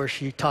funny where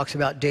she talks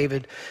about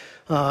David,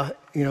 not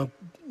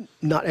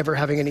ever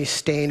having any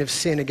stain of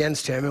sin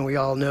against him, and we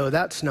all know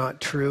that's not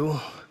true.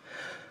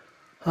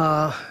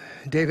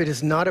 David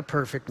is not a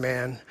perfect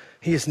man.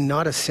 He is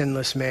not a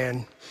sinless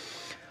man.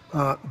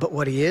 But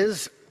what he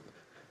is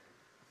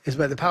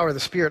by the power of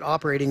the Spirit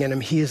operating in him,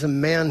 he is a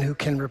man who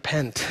can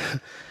repent.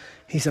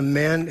 He's a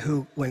man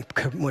who, when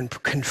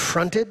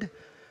confronted,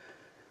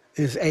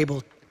 is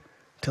able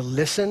to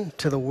listen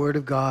to the Word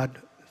of God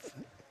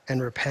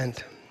and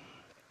repent.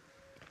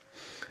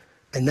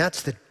 And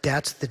that's the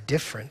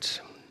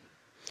difference.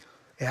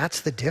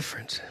 That's the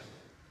difference.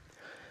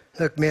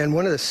 Look, man,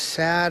 one of the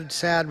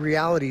sad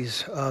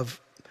realities of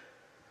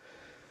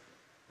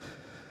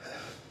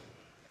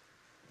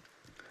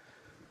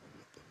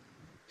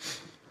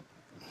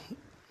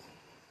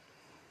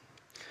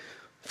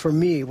for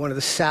me, one of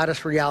the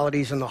saddest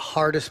realities and the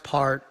hardest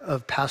part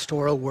of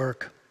pastoral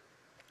work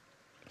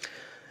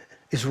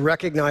is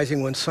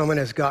recognizing when someone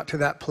has got to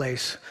that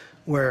place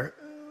where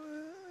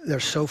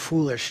they're so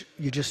foolish,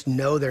 you just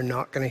know they're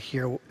not going to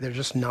hear, they're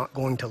just not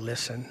going to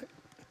listen.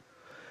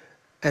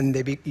 And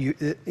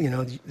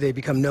they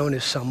become known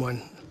as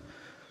someone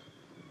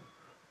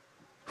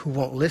who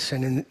won't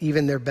listen, and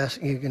even their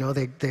best,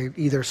 they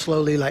either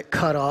slowly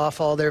cut off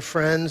all their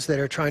friends that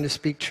are trying to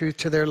speak truth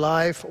to their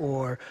life,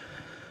 or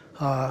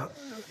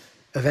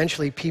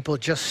eventually people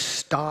just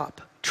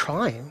stop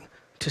trying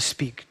to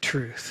speak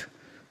truth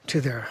to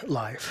their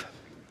life.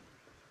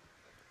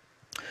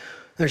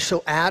 They're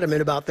so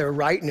adamant about their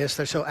rightness,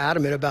 they're so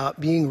adamant about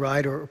being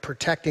right or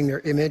protecting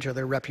their image or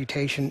their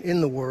reputation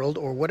in the world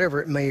or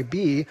whatever it may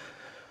be,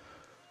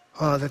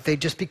 that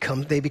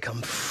they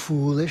become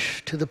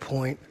foolish to the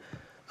point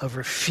of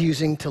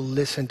refusing to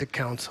listen to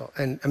counsel.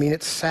 And I mean,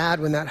 it's sad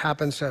when that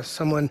happens to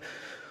someone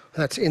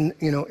that's in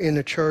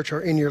a church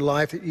or in your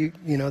life that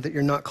that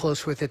you're not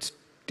close with.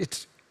 It's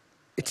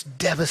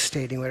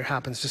devastating when it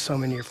happens to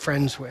someone you're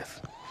friends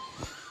with.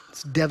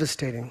 It's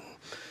devastating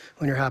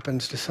when it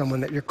happens to someone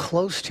that you're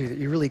close to, that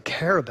you really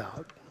care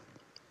about.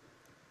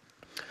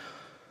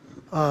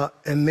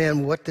 And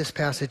man, what this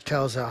passage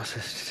tells us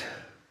is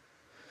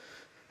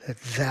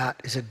that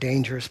is a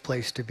dangerous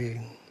place to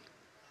be.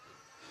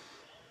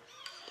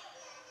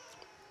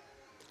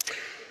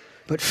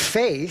 But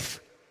faith,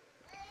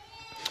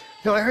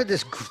 I heard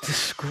this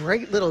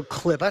great little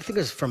clip. I think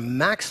it was from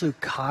Max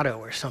Lucado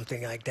or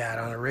something like that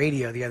on the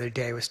radio the other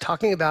day. It was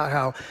talking about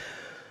how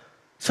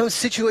some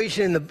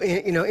situation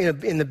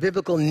in the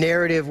biblical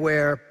narrative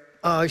where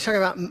he's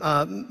talking about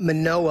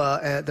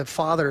Manoah, the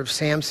father of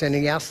Samson,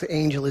 and he asks the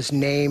angel his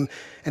name,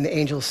 and the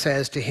angel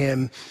says to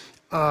him,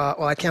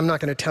 I'm not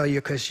going to tell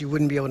you because you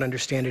wouldn't be able to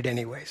understand it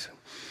anyways.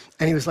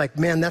 And he was like,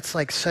 man, that's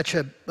like such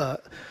a,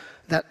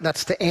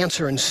 that's the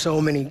answer in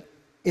so many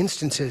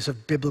instances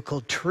of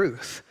biblical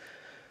truth.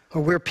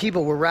 Or we're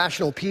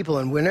rational people,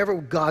 and whenever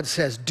God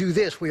says, do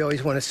this, we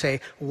always want to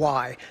say,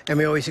 why? And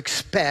we always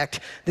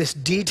expect this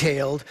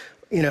detailed,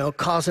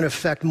 cause and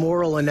effect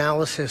moral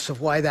analysis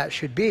of why that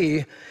should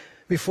be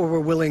before we're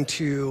willing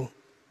to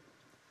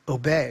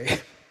obey.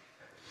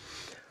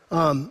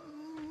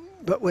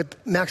 But what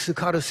Max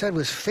Lucado said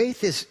was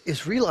faith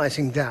is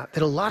realizing that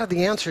a lot of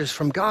the answers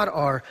from God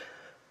are,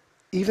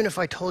 even if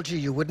I told you,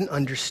 you wouldn't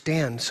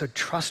understand, so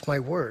trust my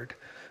word.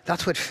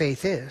 That's what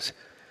faith is.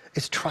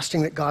 It's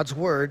trusting that God's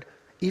word,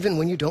 even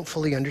when you don't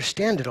fully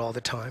understand it all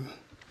the time.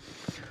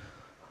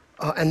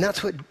 And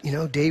that's what,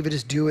 David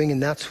is doing,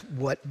 and that's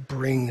what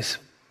brings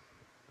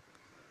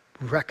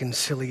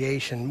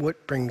reconciliation,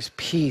 what brings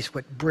peace,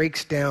 what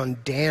breaks down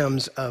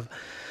dams of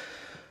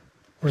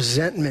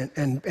resentment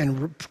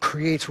and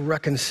creates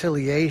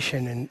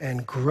reconciliation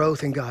and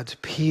growth in God's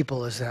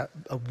people, is that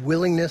a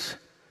willingness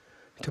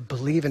to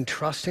believe and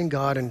trust in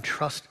God and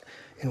trust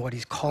in what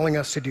he's calling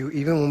us to do,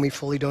 even when we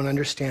fully don't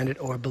understand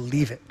it or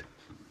believe it.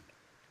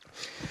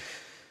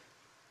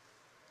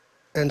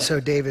 And so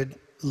David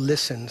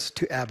listens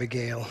to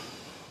Abigail.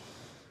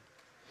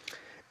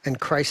 and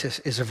crisis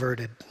is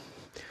averted.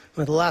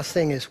 Well, the last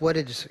thing is, what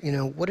does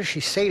she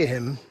say to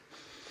him?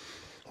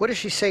 What does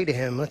she say to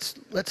him?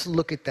 Let's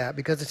look at that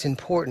because it's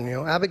important.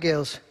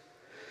 Abigail's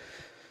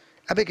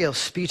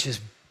speech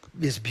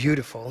is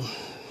beautiful.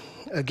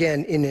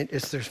 Again, in it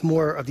there's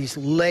more of these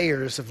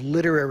layers of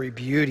literary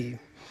beauty.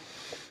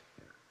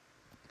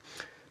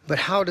 But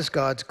how does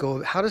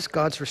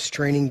God's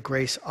restraining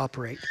grace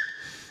operate?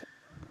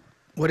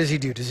 What does he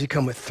do? Does he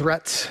come with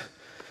threats?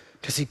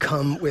 Does he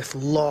come with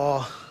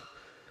law?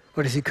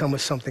 Or does he come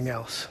with something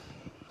else?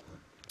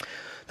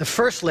 The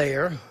first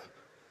layer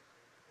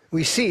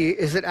we see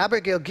is that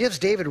Abigail gives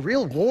David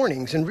real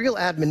warnings and real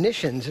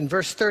admonitions. In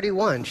verse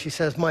 31, she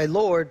says, "My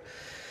Lord,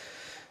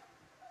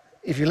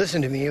 if you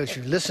listen to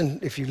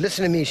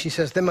me, she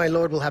says, then my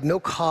Lord will have no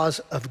cause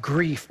of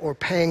grief or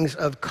pangs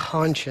of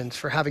conscience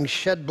for having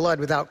shed blood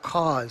without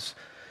cause,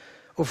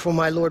 or for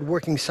my Lord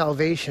working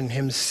salvation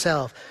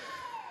himself."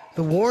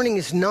 The warning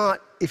is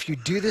not, if you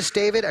do this,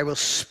 David, I will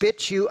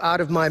spit you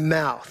out of my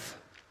mouth.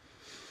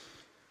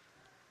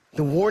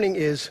 The warning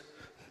is,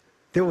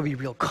 there will be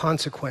real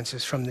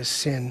consequences from this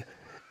sin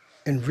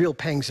and real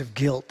pangs of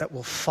guilt that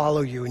will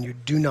follow you, and you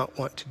do not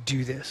want to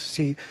do this.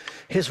 See,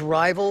 his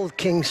rival,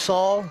 King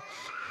Saul,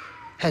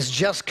 has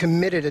just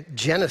committed a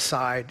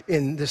genocide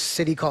in this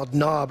city called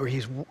Nob, where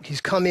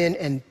he's come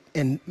in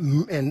and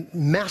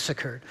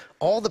massacred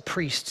all the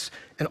priests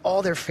and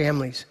all their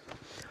families.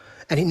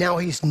 And now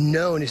he's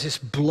known as this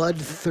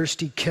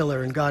bloodthirsty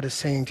killer, and God is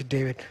saying to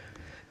David,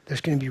 there's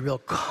going to be real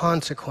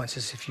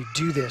consequences if you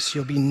do this.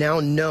 You'll be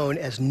now known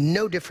as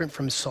no different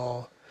from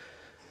Saul.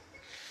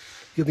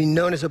 You'll be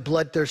known as a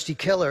bloodthirsty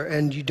killer,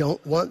 and you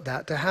don't want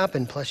that to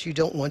happen. Plus, you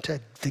don't want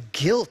the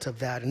guilt of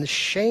that and the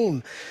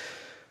shame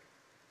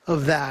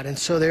of that. And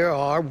so there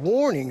are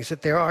warnings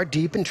that there are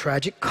deep and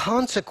tragic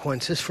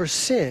consequences for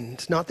sin.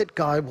 It's not that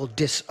God will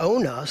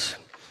disown us,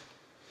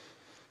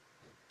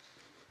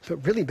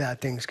 but really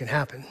bad things can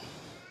happen.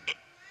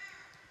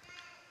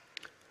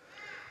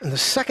 And the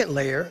second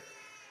layer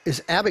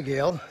is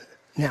Abigail,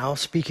 now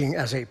speaking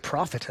as a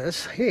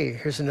prophetess. Hey,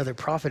 here's another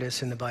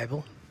prophetess in the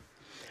Bible.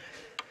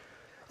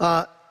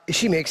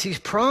 She makes these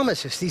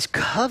promises, these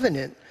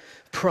covenant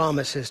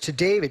promises to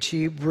David.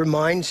 She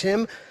reminds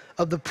him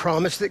of the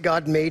promise that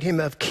God made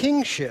him of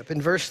kingship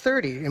in verse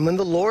 30. "And when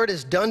the Lord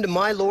has done to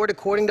my Lord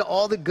according to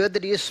all the good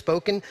that he has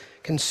spoken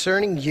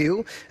concerning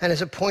you and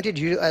has appointed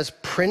you as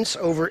prince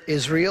over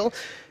Israel,"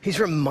 he's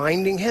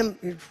reminding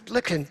him,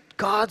 look,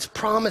 God's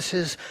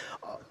promises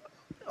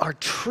are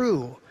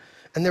true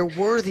and they're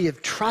worthy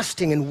of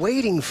trusting and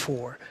waiting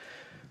for.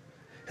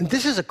 And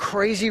this is a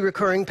crazy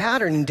recurring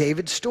pattern in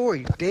David's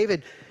story.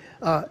 David,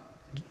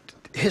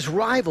 his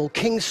rival,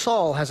 King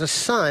Saul, has a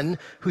son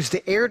who's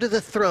the heir to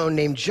the throne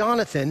named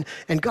Jonathan,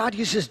 and God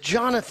uses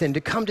Jonathan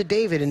to come to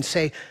David and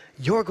say,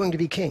 you're going to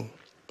be king.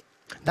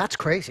 That's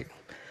crazy.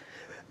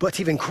 What's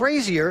even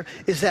crazier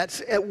is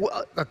that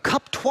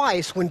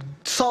twice when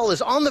Saul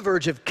is on the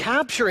verge of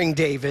capturing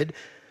David,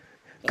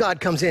 God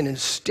comes in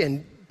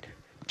and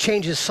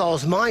changes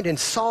Saul's mind, and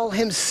Saul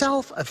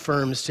himself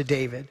affirms to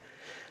David.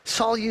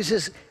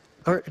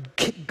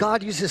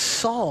 God uses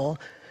Saul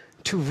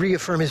to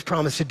reaffirm his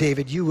promise to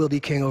David, you will be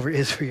king over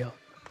Israel.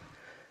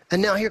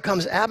 And now here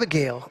comes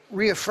Abigail,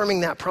 reaffirming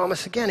that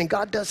promise again, and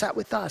God does that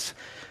with us.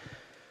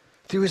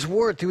 Through his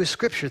word, through his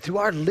scripture, through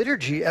our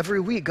liturgy every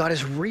week, God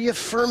is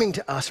reaffirming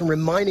to us and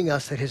reminding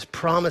us that his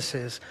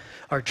promises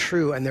are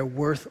true and they're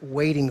worth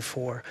waiting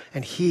for.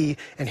 And he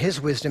and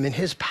his wisdom and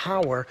his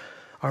power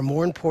are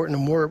more important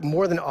and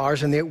more than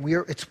ours, and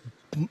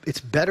it's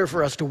better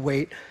for us to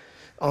wait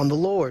on the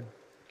Lord.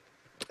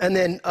 And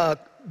then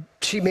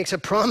she makes a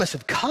promise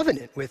of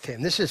covenant with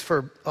him. This is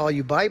for all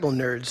you Bible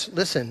nerds.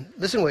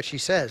 Listen what she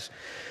says.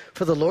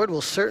 "For the Lord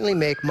will certainly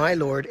make my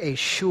Lord a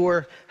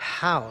sure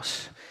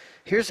house."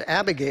 Here's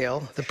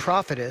Abigail, the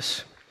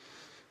prophetess,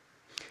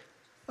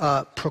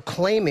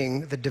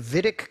 proclaiming the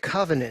Davidic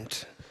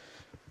covenant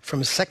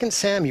from 2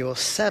 Samuel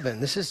 7.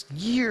 This is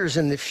years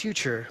in the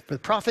future. The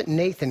prophet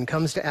Nathan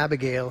comes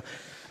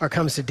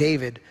to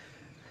David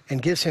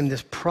and gives him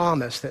this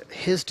promise that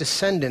his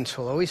descendants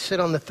will always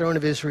sit on the throne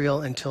of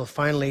Israel until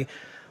finally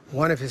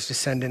one of his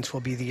descendants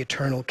will be the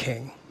eternal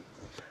king.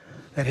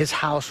 That his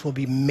house will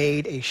be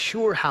made a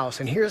sure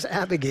house. And here's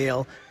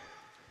Abigail,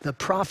 the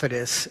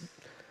prophetess,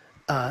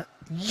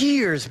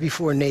 years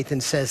before Nathan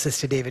says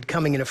this to David,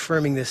 coming and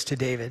affirming this to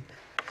David.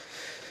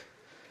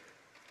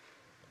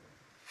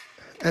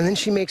 And then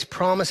she makes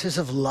promises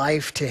of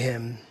life to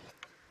him.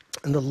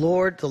 "And the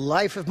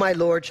life of my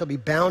Lord shall be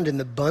bound in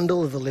the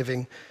bundle of the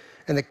living,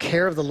 and the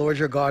care of the Lord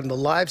your God, and the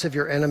lives of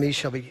your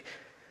enemies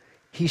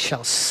he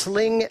shall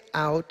sling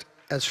out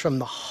as from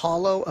the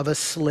hollow of a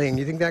sling."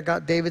 You think that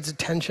got David's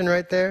attention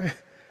right there?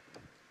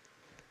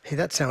 Hey,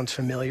 that sounds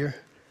familiar.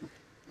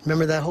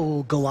 Remember that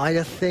whole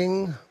Goliath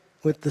thing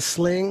with the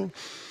sling?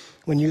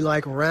 When you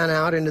ran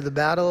out into the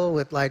battle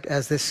with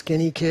as this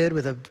skinny kid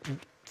with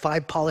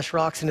 5 polished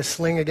rocks in a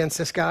sling against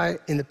this guy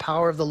in the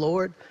power of the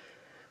Lord,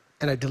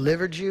 and I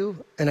delivered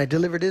you, and I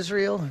delivered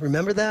Israel.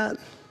 Remember that?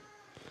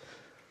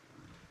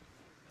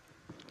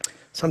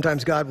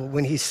 Sometimes God will,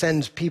 when he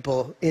sends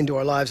people into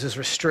our lives as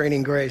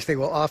restraining grace, they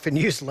will often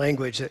use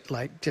language that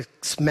like just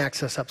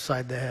smacks us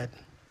upside the head.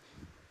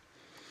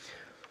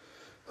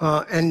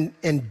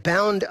 And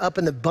bound up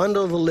in the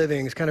bundle of the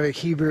living is kind of a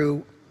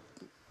Hebrew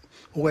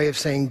way of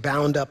saying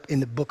bound up in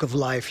the book of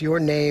life. Your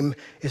name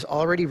is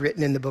already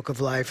written in the book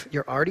of life.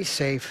 You're already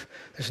safe.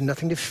 There's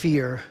nothing to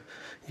fear.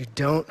 You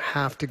don't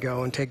have to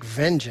go and take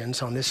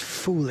vengeance on this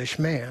foolish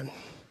man.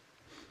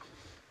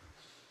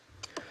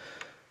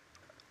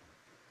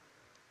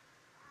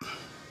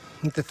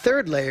 The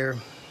third layer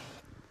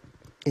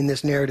in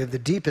this narrative, the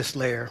deepest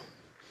layer,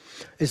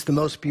 is the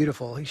most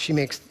beautiful. She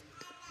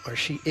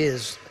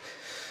is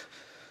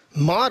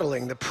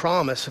modeling the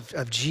promise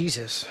of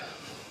Jesus.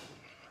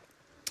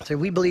 So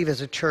we believe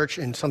as a church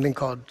in something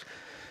called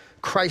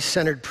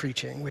Christ-centered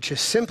preaching, which is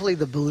simply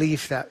the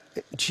belief that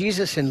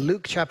Jesus in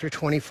Luke chapter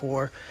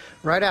 24,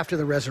 right after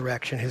the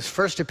resurrection, his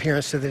first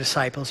appearance to the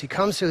disciples, he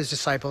comes to his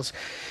disciples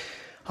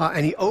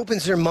and he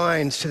opens their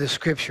minds to the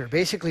scripture.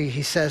 Basically,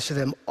 he says to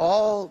them,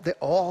 all the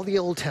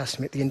Old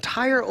Testament, the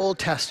entire Old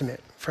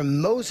Testament,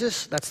 from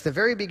Moses, that's the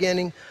very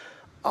beginning,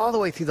 all the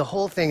way through the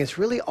whole thing, is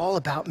really all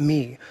about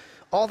me.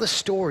 All the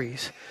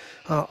stories,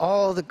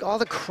 all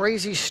the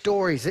crazy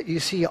stories that you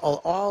see,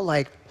 all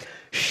like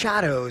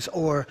shadows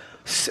or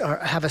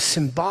have a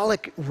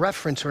symbolic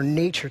reference or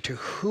nature to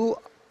who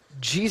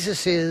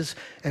Jesus is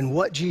and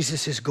what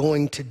Jesus is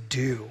going to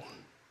do.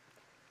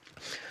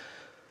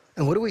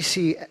 And what do we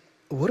see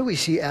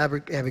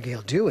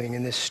Abigail doing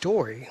in this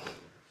story?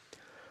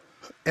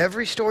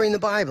 Every story in the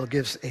Bible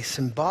gives a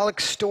symbolic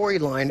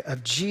storyline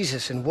of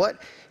Jesus and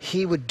what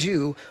he would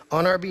do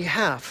on our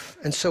behalf.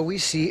 And so we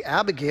see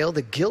Abigail,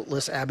 the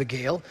guiltless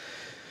Abigail,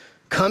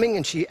 coming,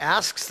 and she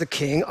asks the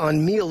king,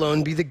 "On me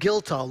alone be the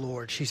guilt, O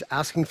Lord." She's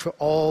asking for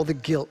all the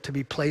guilt to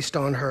be placed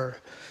on her.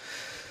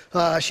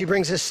 She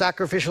brings this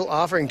sacrificial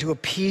offering to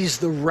appease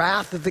the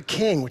wrath of the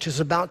king, which is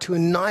about to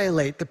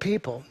annihilate the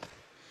people.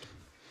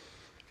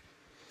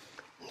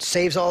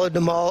 Saves all of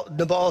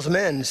Nabal's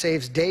men,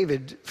 saves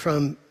David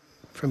from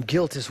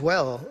guilt as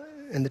well,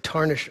 and the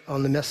tarnish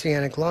on the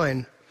messianic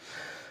line.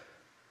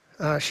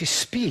 She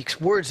speaks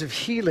words of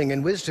healing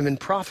and wisdom and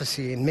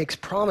prophecy and makes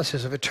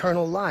promises of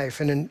eternal life.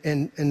 And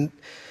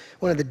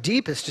one of the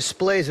deepest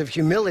displays of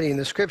humility in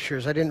the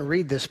scriptures, I didn't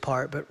read this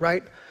part, but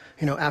right,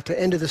 at the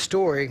end of the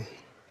story,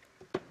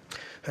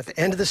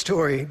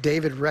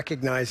 David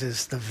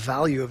recognizes the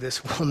value of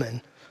this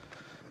woman.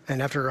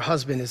 And after her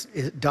husband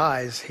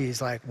dies,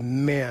 he's like,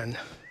 man,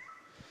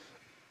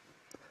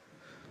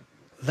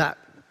 that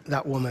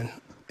woman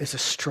is a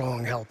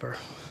strong helper.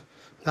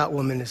 That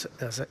woman is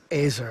an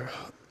Ezer.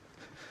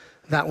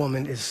 That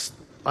woman is,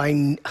 I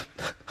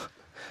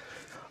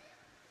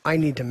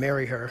need to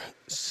marry her,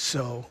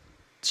 so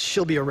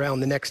she'll be around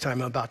the next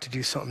time I'm about to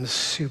do something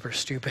super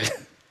stupid.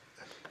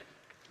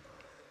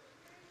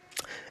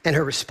 And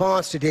her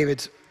response to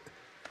David's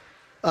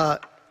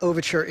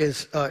overture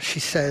is, she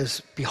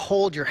says,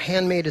 "Behold, your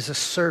handmaid is a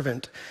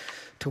servant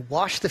to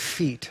wash the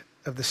feet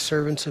of the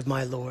servants of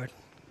my Lord."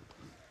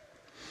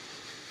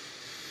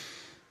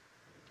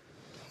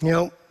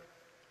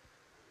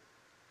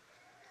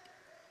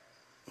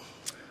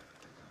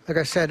 Like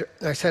I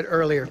said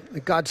earlier,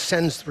 that God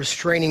sends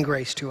restraining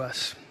grace to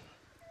us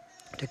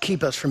to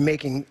keep us from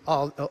making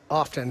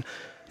often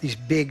these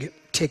big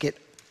ticket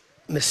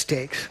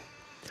mistakes.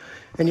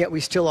 And yet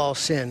we still all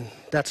sin.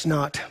 That's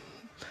not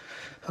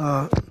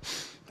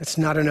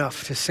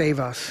enough to save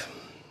us.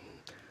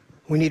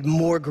 We need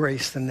more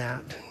grace than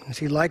that. And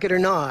see, like it or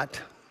not,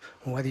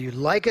 whether you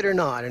like it or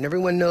not, and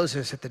everyone knows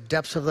this at the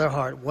depths of their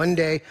heart, one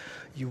day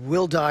you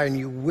will die and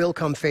you will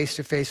come face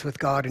to face with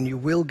God and you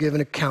will give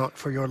an account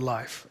for your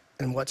life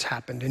and what's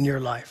happened in your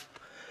life.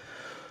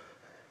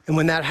 And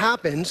when that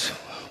happens,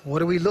 what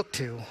do we look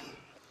to?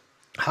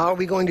 How are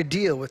we going to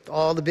deal with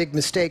all the big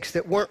mistakes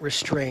that weren't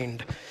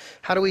restrained?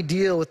 How do we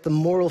deal with the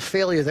moral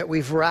failure that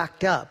we've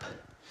racked up,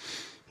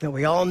 that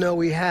we all know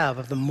we have,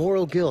 of the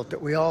moral guilt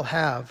that we all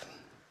have?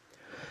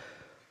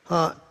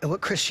 And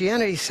what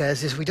Christianity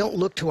says is we don't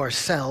look to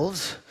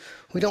ourselves.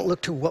 We don't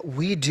look to what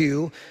we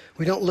do.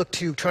 We don't look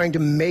to trying to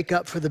make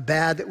up for the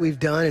bad that we've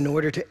done in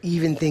order to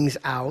even things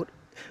out.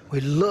 We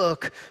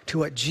look to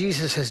what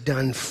Jesus has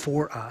done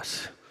for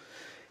us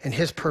and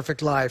his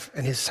perfect life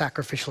and his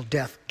sacrificial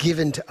death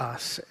given to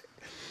us.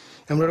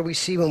 And what do we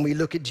see when we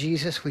look at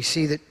Jesus? We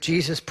see that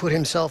Jesus put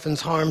himself in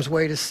harm's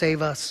way to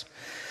save us.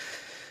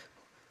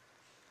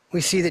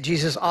 We see that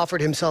Jesus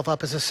offered himself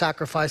up as a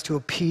sacrifice to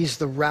appease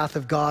the wrath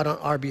of God on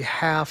our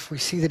behalf. We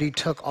see that he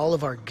took all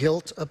of our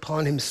guilt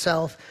upon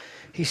himself.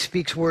 He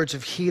speaks words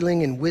of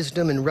healing and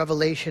wisdom and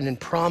revelation and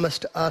promise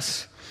to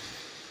us.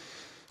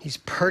 He's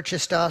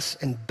purchased us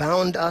and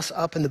bound us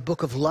up in the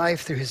book of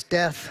life through his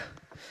death,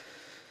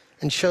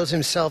 and shows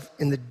himself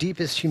in the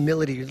deepest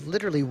humility,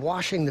 literally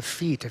washing the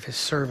feet of his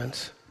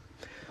servants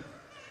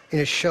in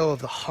a show of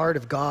the heart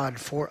of God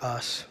for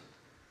us,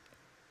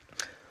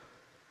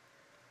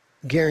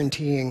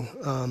 guaranteeing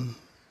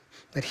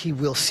that he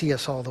will see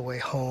us all the way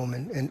home.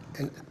 And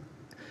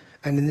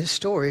in this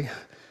story,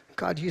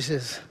 God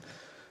uses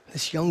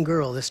this young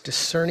girl, this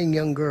discerning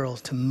young girl,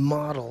 to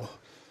model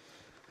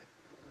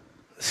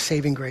the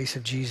saving grace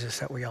of Jesus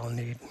that we all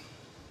need.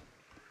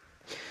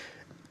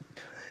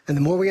 And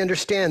the more we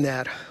understand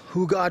that,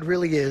 who God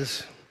really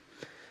is,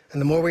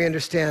 and the more we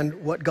understand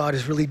what God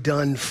has really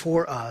done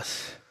for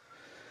us,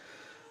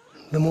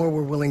 the more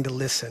we're willing to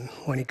listen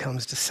when he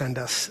comes to send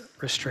us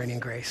restraining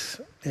grace.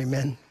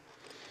 Amen.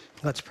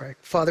 Let's pray.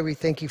 Father, we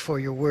thank you for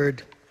your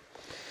word.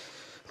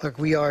 Look,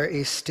 we are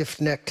a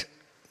stiff-necked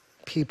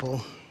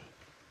people.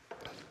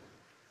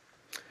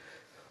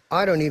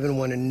 I don't even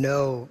want to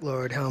know,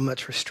 Lord, how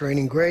much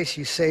restraining grace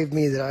you saved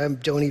me that I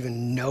don't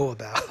even know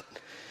about,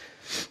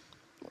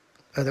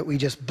 or that we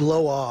just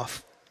blow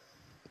off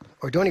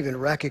or don't even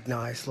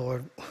recognize,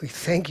 Lord. We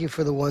thank you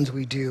for the ones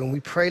we do, and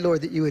we pray,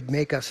 Lord, that you would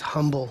make us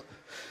humble.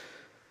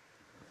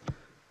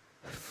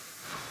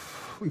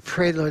 We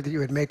pray, Lord, that you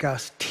would make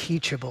us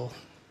teachable.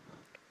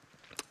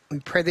 We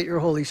pray that your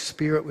Holy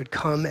Spirit would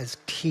come as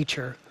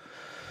teacher,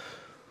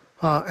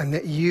 and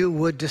that you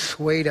would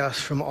dissuade us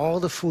from all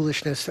the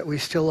foolishness that we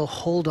still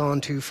hold on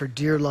to for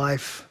dear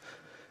life,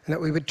 and that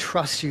we would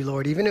trust you,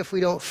 Lord, even if we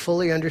don't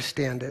fully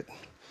understand it,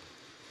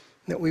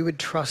 that we would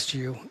trust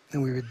you,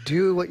 and we would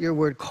do what your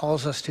word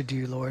calls us to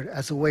do, Lord,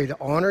 as a way to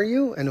honor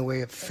you and a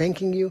way of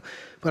thanking you,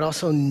 but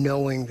also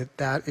knowing that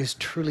that is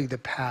truly the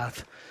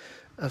path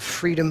of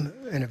freedom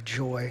and of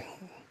joy.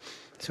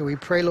 So we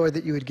pray, Lord,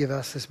 that you would give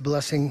us this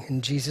blessing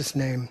in Jesus'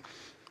 name.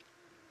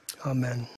 Amen.